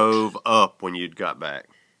stove up when you'd got back.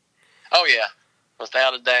 Oh, yeah,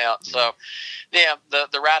 without a doubt. So, yeah,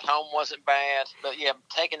 the ride home wasn't bad. But, yeah,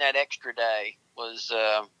 taking that extra day was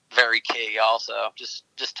very key also. Just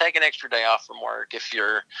take an extra day off from work if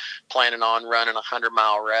you're planning on running a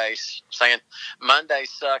 100-mile race. Saying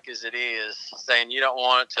Mondays suck as it is, saying you don't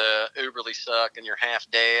want it to uberly suck and you're half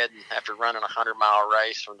dead after running a 100-mile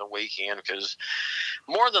race from the weekend, because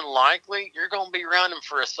more than likely you're going to be running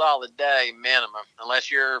for a solid day minimum,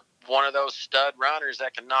 unless you're one of those stud runners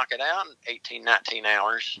that can knock it out in 18, 19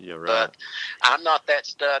 hours. Yeah, right. But I'm not that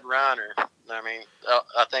stud runner. I mean,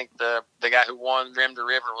 I think the guy who won Rim to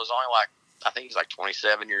River was only like I think he's like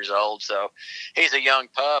 27 years old. So he's a young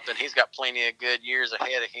pup, and he's got plenty of good years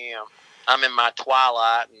ahead of him. I'm in my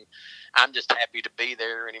twilight, and I'm just happy to be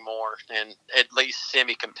there anymore and at least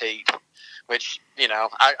semi-compete, which, you know,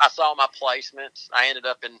 I saw my placements. I ended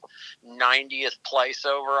up in 90th place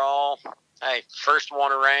overall. Hey, first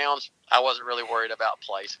one around, I wasn't really worried about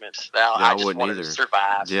placements. I just wanted to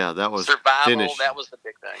survive. Yeah, that was survival. Finish. That was the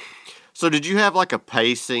big thing. So did you have like a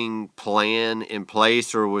pacing plan in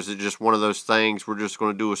place, or was it just one of those things we're just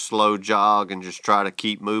going to do a slow jog and just try to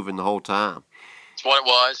keep moving the whole time? That's what it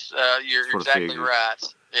was. You're exactly right.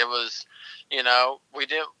 It was, you know,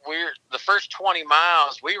 the first 20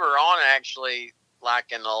 miles, we were on actually like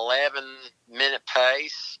an 11-minute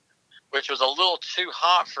pace, which was a little too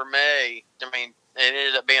hot for me. I mean, it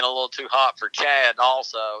ended up being a little too hot for Chad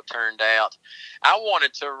also, turned out. I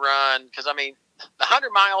wanted to run, because, I mean, the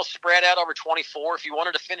 100 miles spread out over 24. If you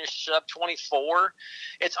wanted to finish sub 24,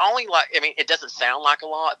 it's only like, I mean, it doesn't sound like a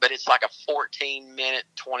lot, but it's like a 14-minute,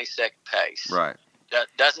 20-second pace. Right. That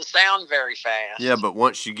doesn't sound very fast. Yeah, but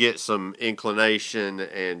once you get some inclination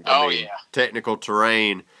and technical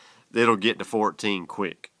terrain, it'll get to 14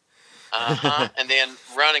 quick. And then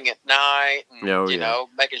running at night, and, you know,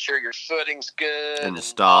 making sure your footing's good and the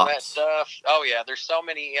stops. All that stuff. Oh yeah, there's so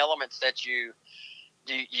many elements that you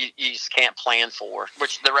just can't plan for.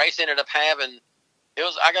 Which the race ended up having.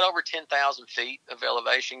 I got over 10,000 feet of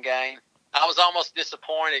elevation gain. I was almost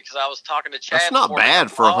disappointed because I was talking to Chad. That's not bad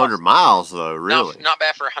for 100 miles, though, really. No, not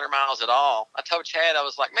bad for 100 miles at all. I told Chad, I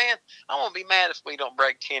was like, man, I won't be mad if we don't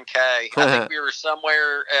break 10K. I think we were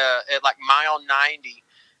somewhere at like mile 90,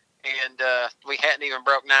 and we hadn't even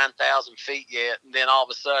broke 9,000 feet yet. And then all of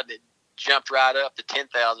a sudden it jumped right up to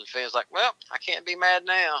 10,000 feet. It's like, well, I can't be mad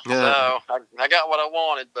now. So I got what I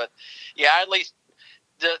wanted. But, yeah, at least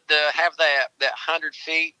to have that 100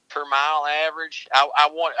 feet per mile average,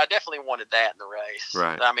 I definitely wanted that in the race.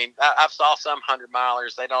 Right. I mean, I saw some 100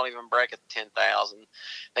 milers, they don't even break at 10,000.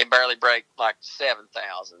 They barely break like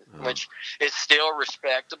 7,000, which is still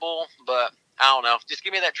respectable, but I don't know. Just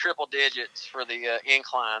give me that triple digits for the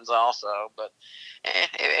inclines also, but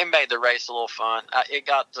it made the race a little fun. It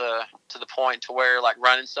got to the point to where like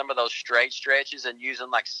running some of those straight stretches and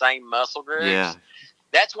using like same muscle groups. Yeah.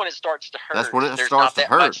 That's when it starts to hurt. That's when it starts to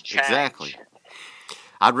hurt. Exactly.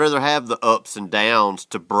 I'd rather have the ups and downs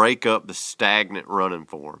to break up the stagnant running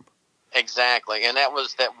form. Exactly. And that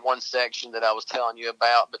was that one section that I was telling you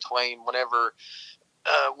about between whenever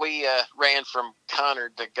we ran from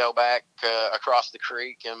Cunard to go back across the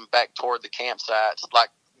creek and back toward the campsites. Like,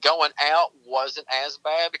 going out wasn't as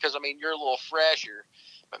bad because, I mean, you're a little fresher.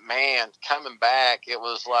 But, man, coming back, it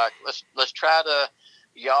was like, let's try to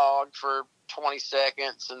jog for 20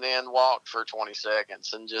 seconds and then walk for 20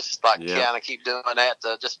 seconds and just like kind of keep doing that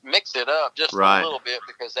to just mix it up just a little bit,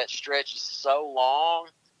 because that stretch is so long,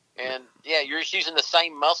 and you're just using the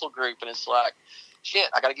same muscle group, and it's like, shit,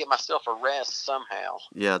 I got to get myself a rest somehow.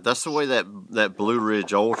 Yeah, that's the way that Blue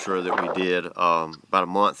Ridge Ultra that we did about a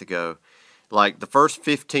month ago. Like, the first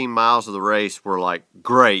 15 miles of the race were like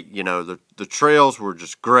great, you know, the trails were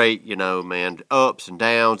just great, you know, man, ups and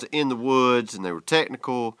downs in the woods, and they were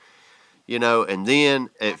technical. You know, and then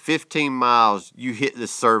at 15 miles, you hit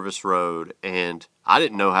this service road, and I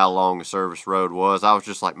didn't know how long the service road was. I was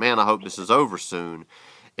just like, man, I hope this is over soon.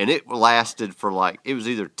 And it lasted for like, it was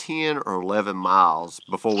either 10 or 11 miles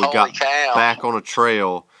before we got back on a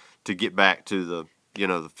trail to get back to the, you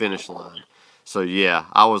know, the finish line. So, yeah,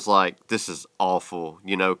 I was like, this is awful,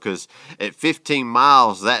 you know, because at 15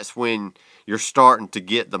 miles, that's when you're starting to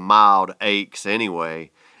get the mild aches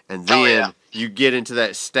anyway. And then you get into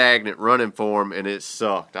that stagnant running form, and it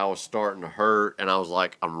sucked. I was starting to hurt, and I was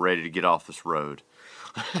like, I'm ready to get off this road.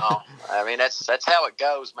 I mean, that's how it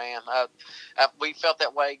goes, man. We felt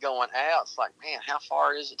that way going out. It's like, man, how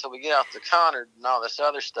far is it till we get out to Cunard and all this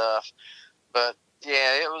other stuff? But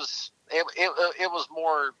yeah, it was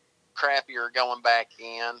more crappier going back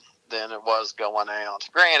in than it was going out.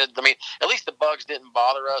 Granted, I mean, at least the bugs didn't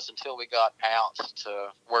bother us until we got out to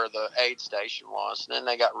where the aid station was. Then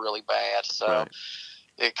they got really bad. So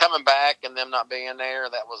coming back and them not being there,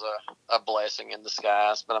 that was a blessing in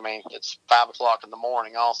disguise. But I mean, it's 5 o'clock in the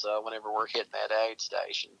morning also whenever we're hitting that aid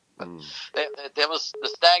station. But it was the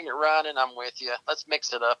stagnant running. I'm with you. Let's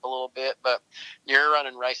mix it up a little bit. But you're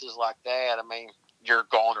running races like that, I mean, you're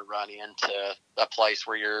going to run into a place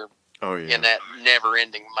where you're in that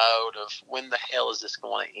never-ending mode of when the hell is this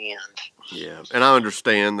going to end? Yeah, and I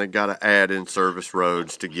understand they got to add in service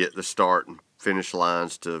roads to get the start and finish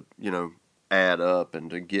lines to, you know, add up and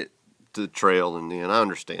to get to the trail, and then I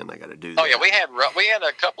understand they got to do that. Oh yeah, we had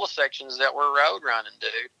a couple of sections that were road running,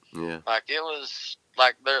 dude. Yeah, like it was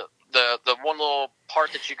like the one little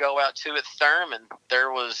part that you go out to at Thurman,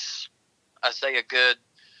 there was, I say, a good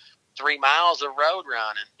 3 miles of road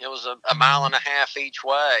running. It was a mile and a half each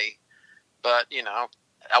way, but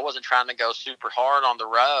I wasn't trying to go super hard on the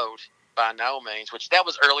road by no means, which that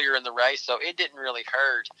was earlier in the race, so it didn't really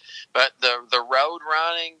hurt. But the road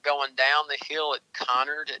running, going down the hill at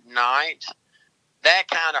Conard at night, that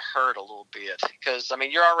kind of hurt a little bit because,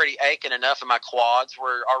 you're already aching enough and my quads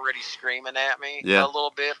were already screaming at me a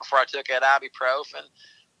little bit before I took that ibuprofen.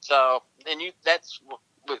 So, that's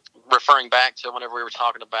referring back to whenever we were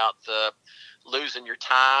talking about the losing your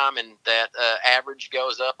time and that average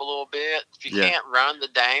goes up a little bit. If you can't run the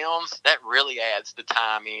downs, that really adds the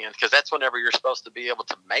time in because that's whenever you're supposed to be able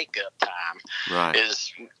to make up time,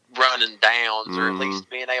 is running downs or at least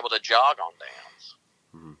being able to jog on downs.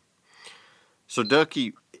 Mm-hmm. So,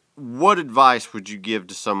 Ducky, what advice would you give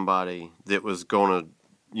to somebody that was going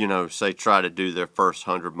to, say try to do their first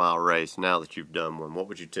 100-mile race now that you've done one? What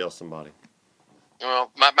would you tell somebody?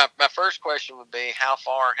 Well, my first question would be, how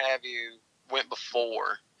far have you went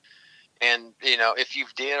before? And, if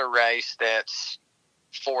you've did a race that's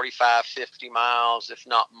 45, 50 miles, if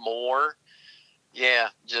not more,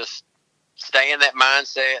 just stay in that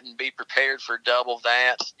mindset and be prepared for double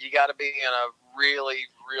that. You got to be in a really,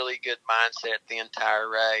 really good mindset the entire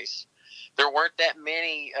race. There weren't that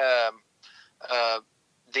many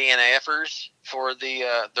DNFers for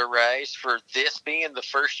the race, for this being the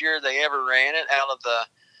first year they ever ran it. Out of the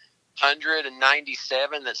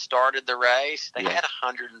 197 that started the race, they had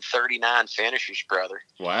 139 finishers, brother.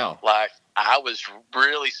 Wow. I was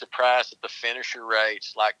really surprised at the finisher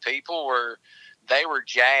rates. People were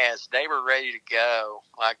jazzed. They were ready to go.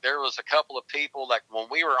 There was a couple of people, when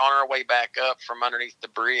we were on our way back up from underneath the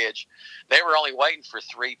bridge, they were only waiting for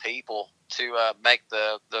 3 people to make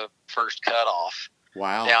the first cutoff.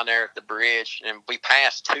 Wow. Down there at the bridge, and we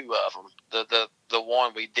passed 2 of them. The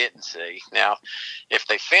one we didn't see. Now, if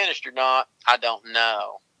they finished or not, I don't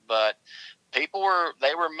know. But people were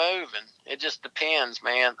moving. It just depends,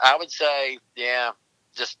 man. I would say,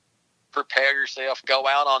 just prepare yourself. Go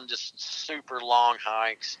out on just super long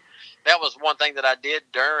hikes. That was one thing that I did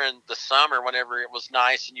during the summer whenever it was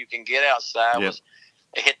nice and you can get outside was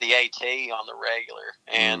hit the AT on the regular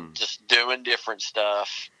and just doing different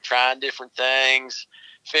stuff, trying different things,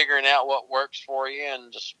 figuring out what works for you,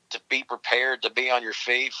 and just to be prepared to be on your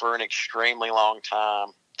feet for an extremely long time.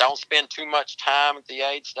 Don't spend too much time at the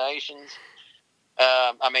aid stations.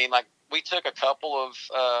 We took a couple of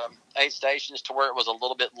aid stations to where it was a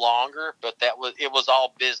little bit longer, but it was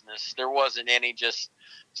all business. There wasn't any just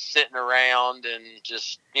sitting around and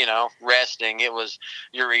just, resting. It was,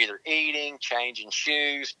 you're either eating, changing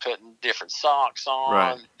shoes, putting different socks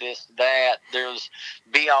on, this, that. There's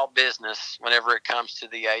be all business whenever it comes to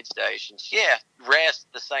the aid stations. Yeah, rest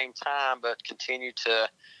at the same time, but continue to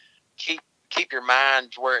keep your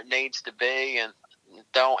mind where it needs to be, and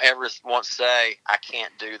don't ever once say, I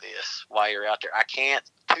can't do this while you're out there. I can't.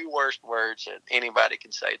 2 worst words that anybody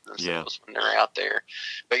can say to themselves when they're out there.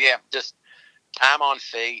 But just time on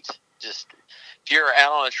feet. Just if you're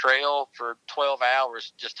out on a trail for 12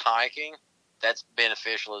 hours just hiking, that's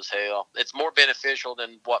beneficial as hell. It's more beneficial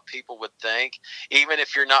than what people would think. Even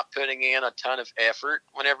if you're not putting in a ton of effort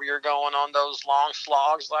whenever you're going on those long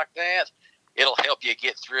slogs like that, it'll help you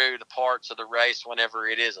get through the parts of the race whenever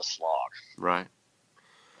it is a slog. Right.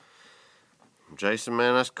 Jason,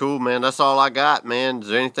 man, that's cool, man. That's all I got, man. Is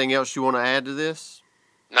there anything else you want to add to this?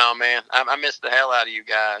 No, man. I miss the hell out of you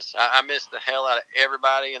guys. I miss the hell out of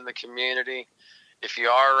everybody in the community. If you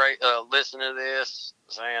are listening to this,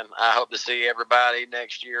 saying I hope to see everybody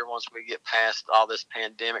next year once we get past all this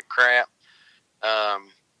pandemic crap. I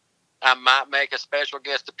might make a special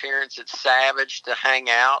guest appearance at Savage to hang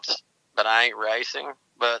out, but I ain't racing.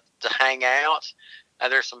 But to hang out,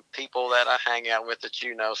 there's some people that I hang out with that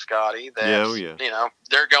Scotty, that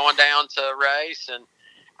they're going down to race, and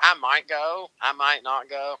I might go, I might not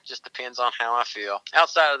go. Just depends on how I feel.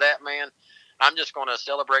 Outside of that, man, I'm just going to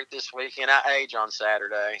celebrate this weekend. I age on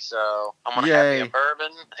Saturday, so I'm going to have me a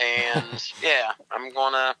bourbon, and I'm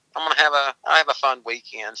going to have a fun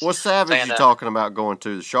weekend. What Savage you talking about going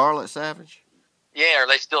to? The Charlotte Savage? Yeah, are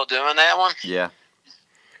they still doing that one? Yeah.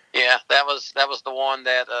 Yeah, that was the one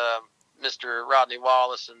that Mr. Rodney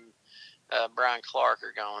Wallace and Brian Clark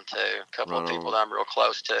are going to. A couple of people that I'm real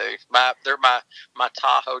close to. They're my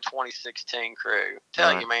Tahoe 2016 crew.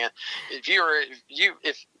 Tell you, man, if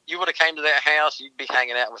you would have came to that house, you'd be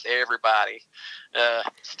hanging out with everybody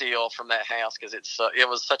still from that house because it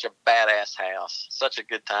was such a badass house, such a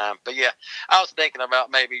good time. But yeah, I was thinking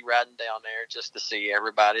about maybe riding down there just to see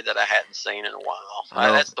everybody that I hadn't seen in a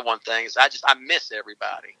while. That's the one thing is I miss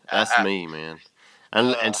everybody. That's me, man.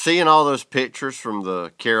 And seeing all those pictures from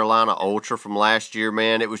the Carolina Ultra from last year,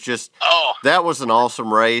 man, it was just that was an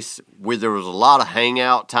awesome race. There was a lot of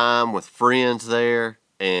hangout time with friends there,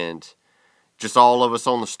 and just all of us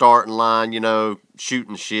on the starting line,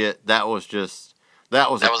 shooting shit. That was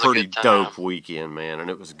a pretty dope weekend, man, and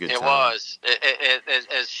it was a good time. It was.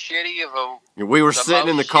 As shitty of a... We were sitting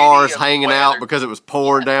in the cars hanging out because it was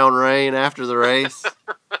pouring down rain after the race.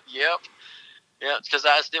 Yep. Yeah, because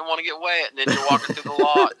I just didn't want to get wet, and then you're walking through the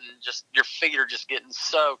lot, and just your feet are just getting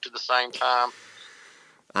soaked at the same time.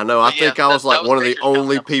 I know. I think I was like one of the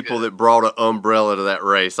only people that brought an umbrella to that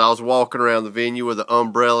race. I was walking around the venue with an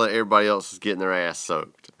umbrella. Everybody else was getting their ass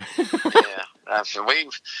soaked. Yeah,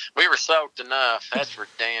 we were soaked enough. That's for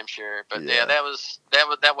damn sure. But yeah, that was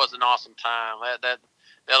an awesome time.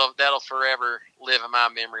 That'll forever live in my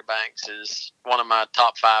memory banks as one of my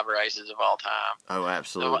top 5 races of all time. Oh,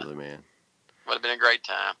 absolutely, man. Would have been a great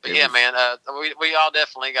time. But man, we all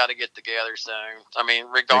definitely got to get together soon. I mean,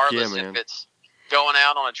 regardless if it's going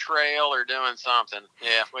out on a trail or doing something.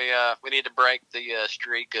 Yeah, we need to break the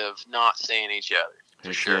streak of not seeing each other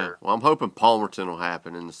for sure. Yeah. Well, I'm hoping Palmerton will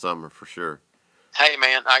happen in the summer for sure. Hey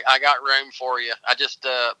man, I got room for you. I just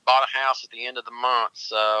bought a house at the end of the month,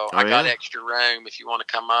 so I got extra room if you want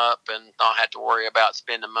to come up and not have to worry about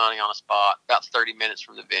spending money on a spot. About 30 minutes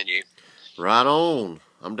from the venue. Right on.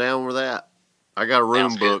 I'm down with that. I got a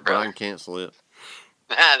room booked, but I can cancel it.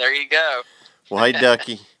 There you go. Well, hey,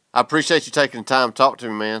 Ducky, I appreciate you taking the time to talk to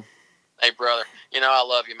me, man. Hey, brother, I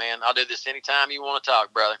love you, man. I'll do this anytime you want to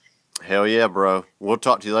talk, brother. Hell yeah, bro. We'll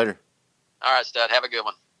talk to you later. All right, stud. Have a good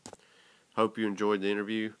one. Hope you enjoyed the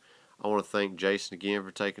interview. I want to thank Jason again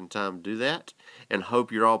for taking time to do that, and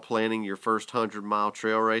hope you're all planning your first 100-mile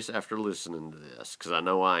trail race after listening to this, because I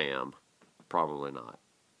know I am. Probably not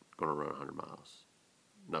going to run 100 miles.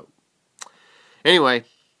 No. Anyway,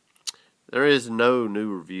 there is no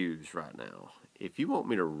new reviews right now. If you want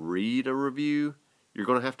me to read a review, you're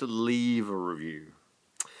going to have to leave a review.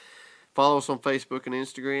 Follow us on Facebook and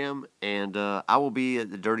Instagram, and I will be at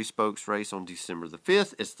the Dirty Spokes race on December the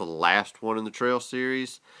 5th. It's the last one in the trail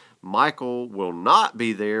series. Michael will not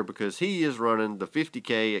be there because he is running the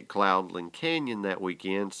 50K at Cloudland Canyon that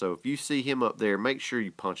weekend, so if you see him up there, make sure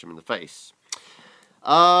you punch him in the face.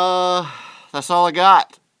 That's all I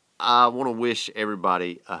got. I want to wish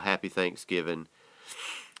everybody a happy Thanksgiving.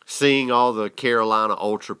 Seeing all the Carolina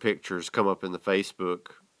Ultra pictures come up in the Facebook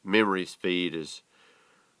memories feed has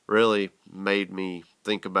really made me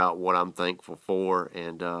think about what I'm thankful for.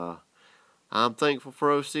 And I'm thankful for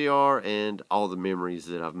OCR and all the memories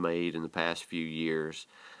that I've made in the past few years.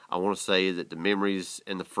 I want to say that the memories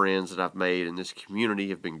and the friends that I've made in this community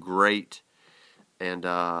have been great. And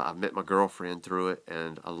I've met my girlfriend through it,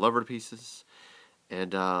 and I love her to pieces.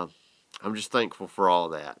 And I'm just thankful for all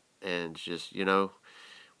that. And just,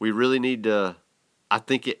 we really need to, I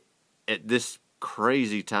think at this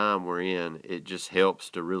crazy time we're in, it just helps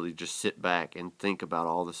to really just sit back and think about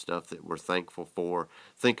all the stuff that we're thankful for.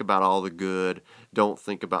 Think about all the good. Don't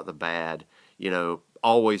think about the bad.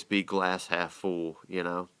 Always be glass half full,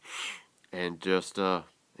 And just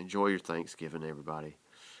enjoy your Thanksgiving, everybody.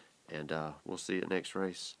 And we'll see you at the next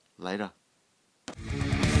race. Later.